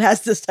world that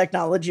has this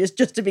technology,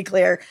 just to be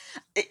clear.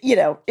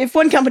 If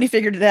one company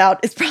figured it out,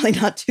 it's probably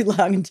not too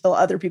long until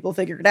other people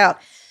figure it out.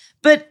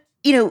 But,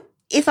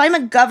 if I'm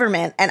a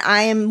government and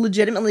I am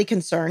legitimately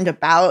concerned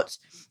about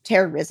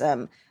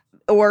terrorism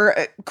or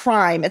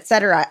crime, et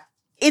cetera,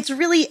 it's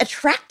really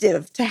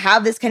attractive to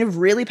have this kind of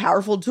really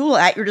powerful tool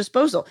at your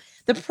disposal.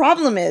 The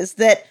problem is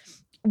that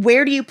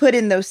where do you put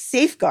in those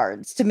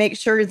safeguards to make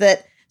sure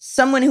that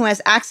someone who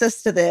has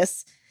access to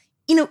this,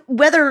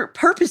 whether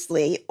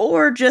purposely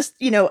or just,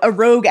 a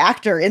rogue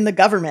actor in the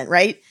government,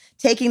 right?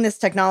 Taking this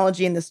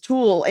technology and this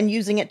tool and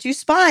using it to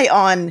spy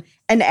on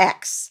an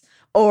ex,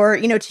 or,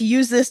 to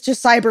use this to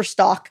cyber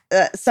stalk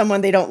someone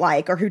they don't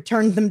like, or who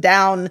turned them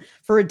down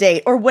for a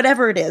date, or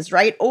whatever it is,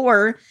 right?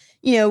 Or,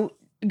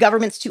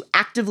 governments to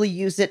actively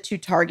use it to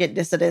target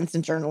dissidents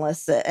and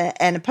journalists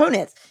and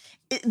opponents.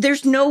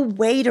 There's no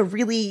way to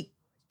really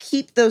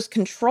keep those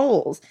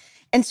controls.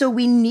 And so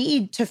we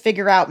need to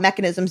figure out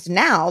mechanisms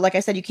now. Like I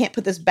said, you can't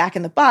put this back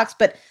in the box,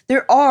 but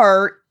there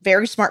are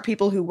very smart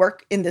people who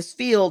work in this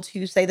field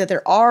who say that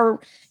there are,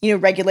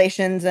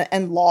 regulations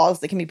and laws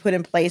that can be put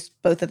in place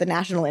both at the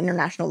national and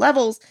international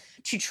levels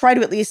to try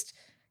to at least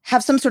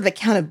have some sort of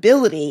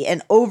accountability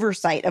and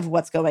oversight of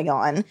what's going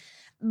on.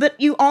 But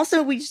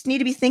we just need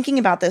to be thinking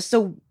about this.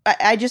 So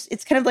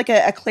it's kind of like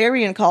a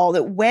clarion call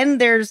that when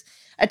there's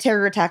a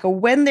terror attack or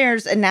when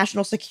there's a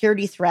national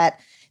security threat,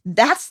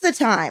 that's the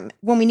time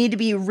when we need to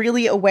be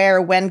really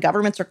aware when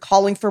governments are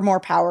calling for more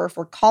power, if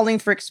we're calling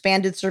for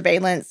expanded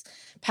surveillance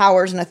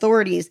powers and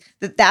authorities,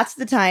 that's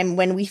the time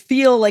when we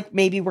feel like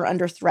maybe we're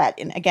under threat.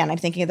 And again, I'm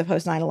thinking of the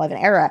post 9/11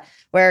 era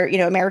where,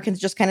 Americans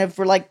just kind of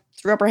were like,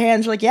 threw up our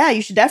hands, were like, yeah,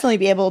 you should definitely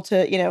be able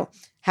to,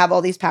 have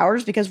all these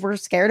powers because we're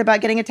scared about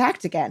getting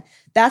attacked again.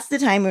 That's the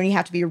time when you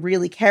have to be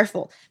really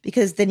careful,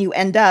 because then you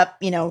end up,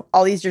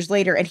 all these years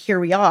later, and here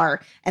we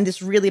are, and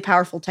this really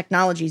powerful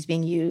technology is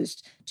being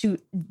used to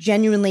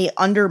genuinely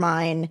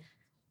undermine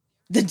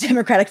the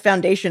democratic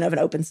foundation of an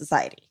open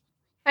society.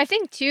 I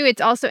think, too,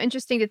 it's also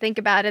interesting to think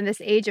about in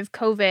this age of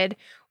COVID,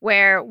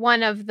 where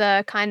one of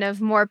the kind of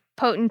more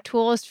potent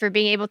tools for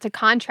being able to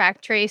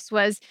contract trace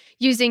was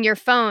using your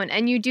phone.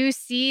 And you do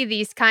see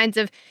these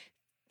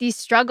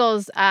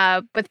struggles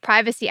with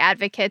privacy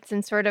advocates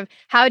and sort of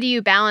how do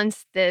you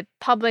balance the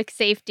public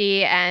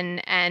safety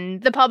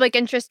and the public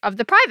interest of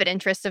the private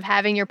interest of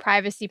having your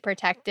privacy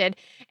protected.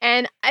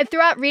 And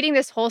throughout reading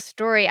this whole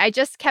story, I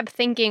just kept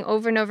thinking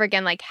over and over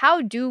again, like,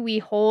 how do we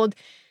hold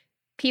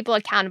people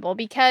accountable?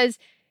 Because,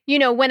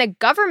 when a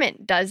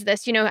government does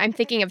this, I'm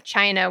thinking of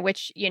China,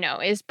 which,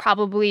 is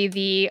probably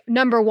the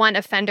number one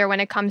offender when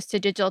it comes to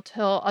digital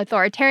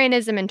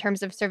authoritarianism in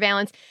terms of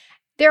surveillance.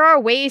 There are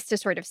ways to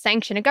sort of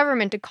sanction a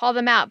government, to call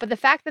them out. But the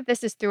fact that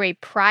this is through a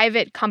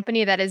private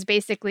company that is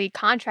basically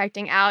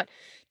contracting out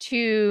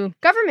to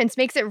governments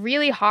makes it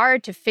really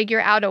hard to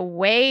figure out a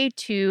way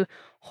to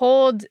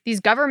hold these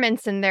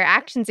governments and their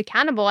actions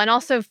accountable, and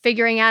also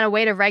figuring out a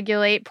way to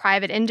regulate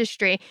private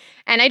industry.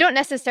 And I don't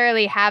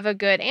necessarily have a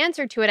good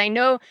answer to it. I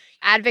know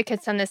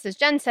advocates on this, as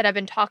Jen said, have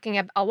been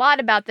talking a lot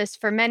about this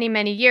for many,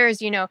 many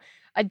years,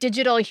 a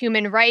digital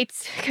human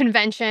rights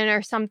convention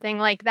or something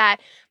like that.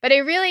 But I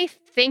really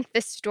think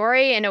this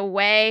story, in a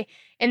way,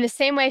 in the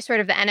same way sort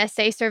of the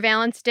NSA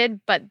surveillance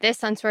did, but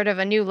this on sort of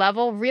a new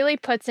level, really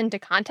puts into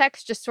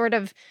context just sort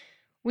of,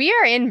 we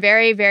are in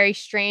very, very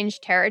strange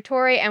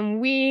territory.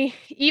 And we,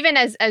 even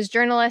as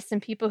journalists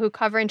and people who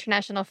cover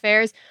international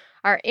affairs,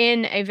 are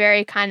in a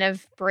very kind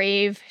of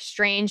brave,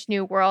 strange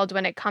new world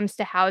when it comes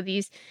to how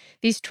these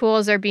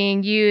tools are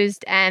being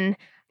used. And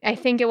I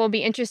think it will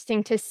be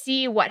interesting to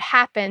see what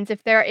happens,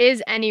 if there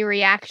is any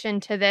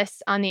reaction to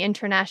this on the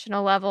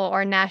international level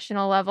or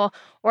national level,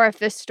 or if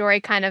this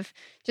story kind of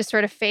just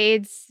sort of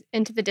fades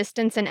into the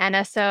distance and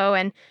NSO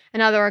and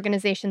other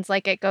organizations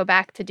like it go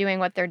back to doing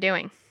what they're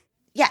doing.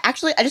 Yeah,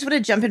 actually, I just want to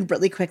jump in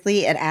really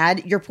quickly and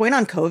add, your point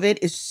on COVID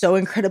is so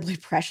incredibly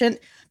prescient,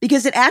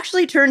 because it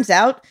actually turns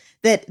out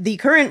that the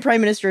current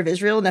Prime Minister of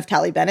Israel,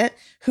 Naftali Bennett,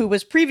 who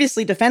was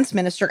previously defense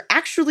minister,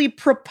 actually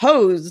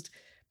proposed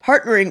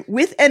partnering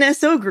with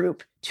NSO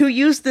Group to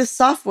use this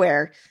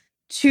software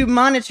to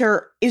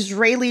monitor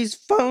Israelis'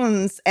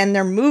 phones and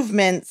their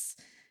movements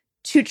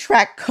to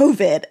track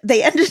COVID.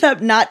 They ended up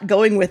not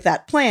going with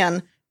that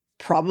plan.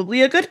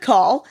 Probably a good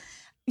call,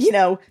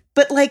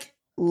 but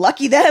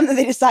lucky them that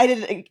they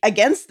decided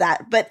against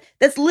that. But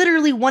that's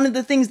literally one of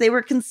the things they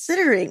were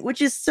considering,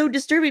 which is so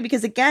disturbing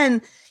because,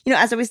 again,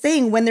 as I was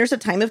saying, when there's a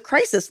time of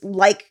crisis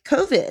like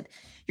COVID,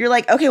 you're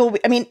like, okay, well,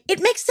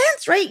 it makes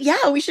sense, right?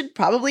 Yeah, we should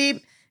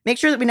probably make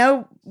sure that we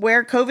know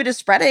where COVID is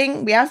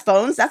spreading. We have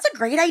phones. That's a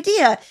great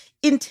idea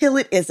until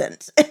it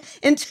isn't,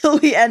 until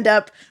we end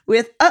up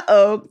with,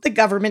 the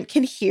government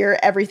can hear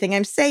everything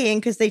I'm saying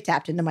because they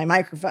tapped into my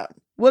microphone.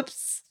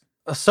 Whoops.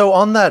 So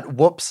on that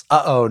whoops,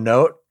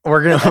 note,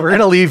 we're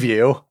gonna leave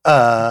you.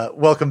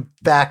 Welcome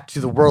back to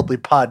the Worldly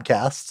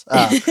Podcast.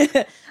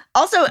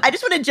 Also, I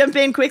just want to jump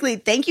in quickly.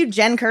 Thank you,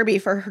 Jen Kirby,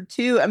 for her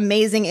 2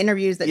 amazing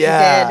interviews that she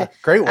did.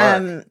 Great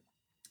work.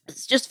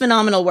 It's just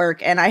phenomenal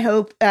work. And I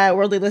hope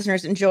Worldly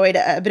listeners enjoyed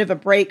a bit of a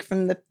break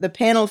from the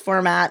panel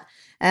format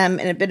and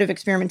a bit of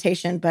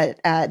experimentation. But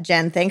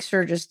Jen, thanks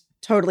for just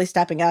totally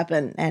stepping up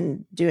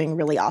and doing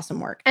really awesome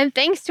work. And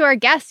thanks to our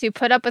guests who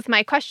put up with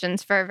my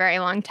questions for a very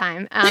long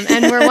time.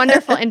 And were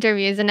wonderful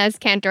interviews, Inez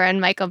Cantor and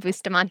Michael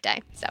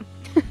Bustamante.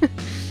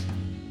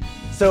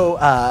 So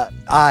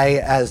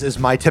I, as is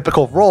my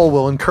typical role,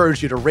 will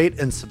encourage you to rate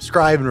and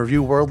subscribe and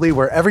review Worldly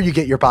wherever you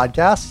get your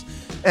podcasts.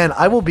 And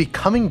I will be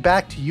coming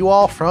back to you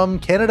all from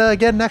Canada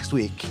again next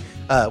week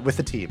with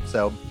the team.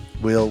 So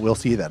we'll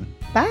see you then.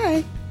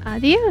 Bye.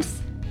 Adios.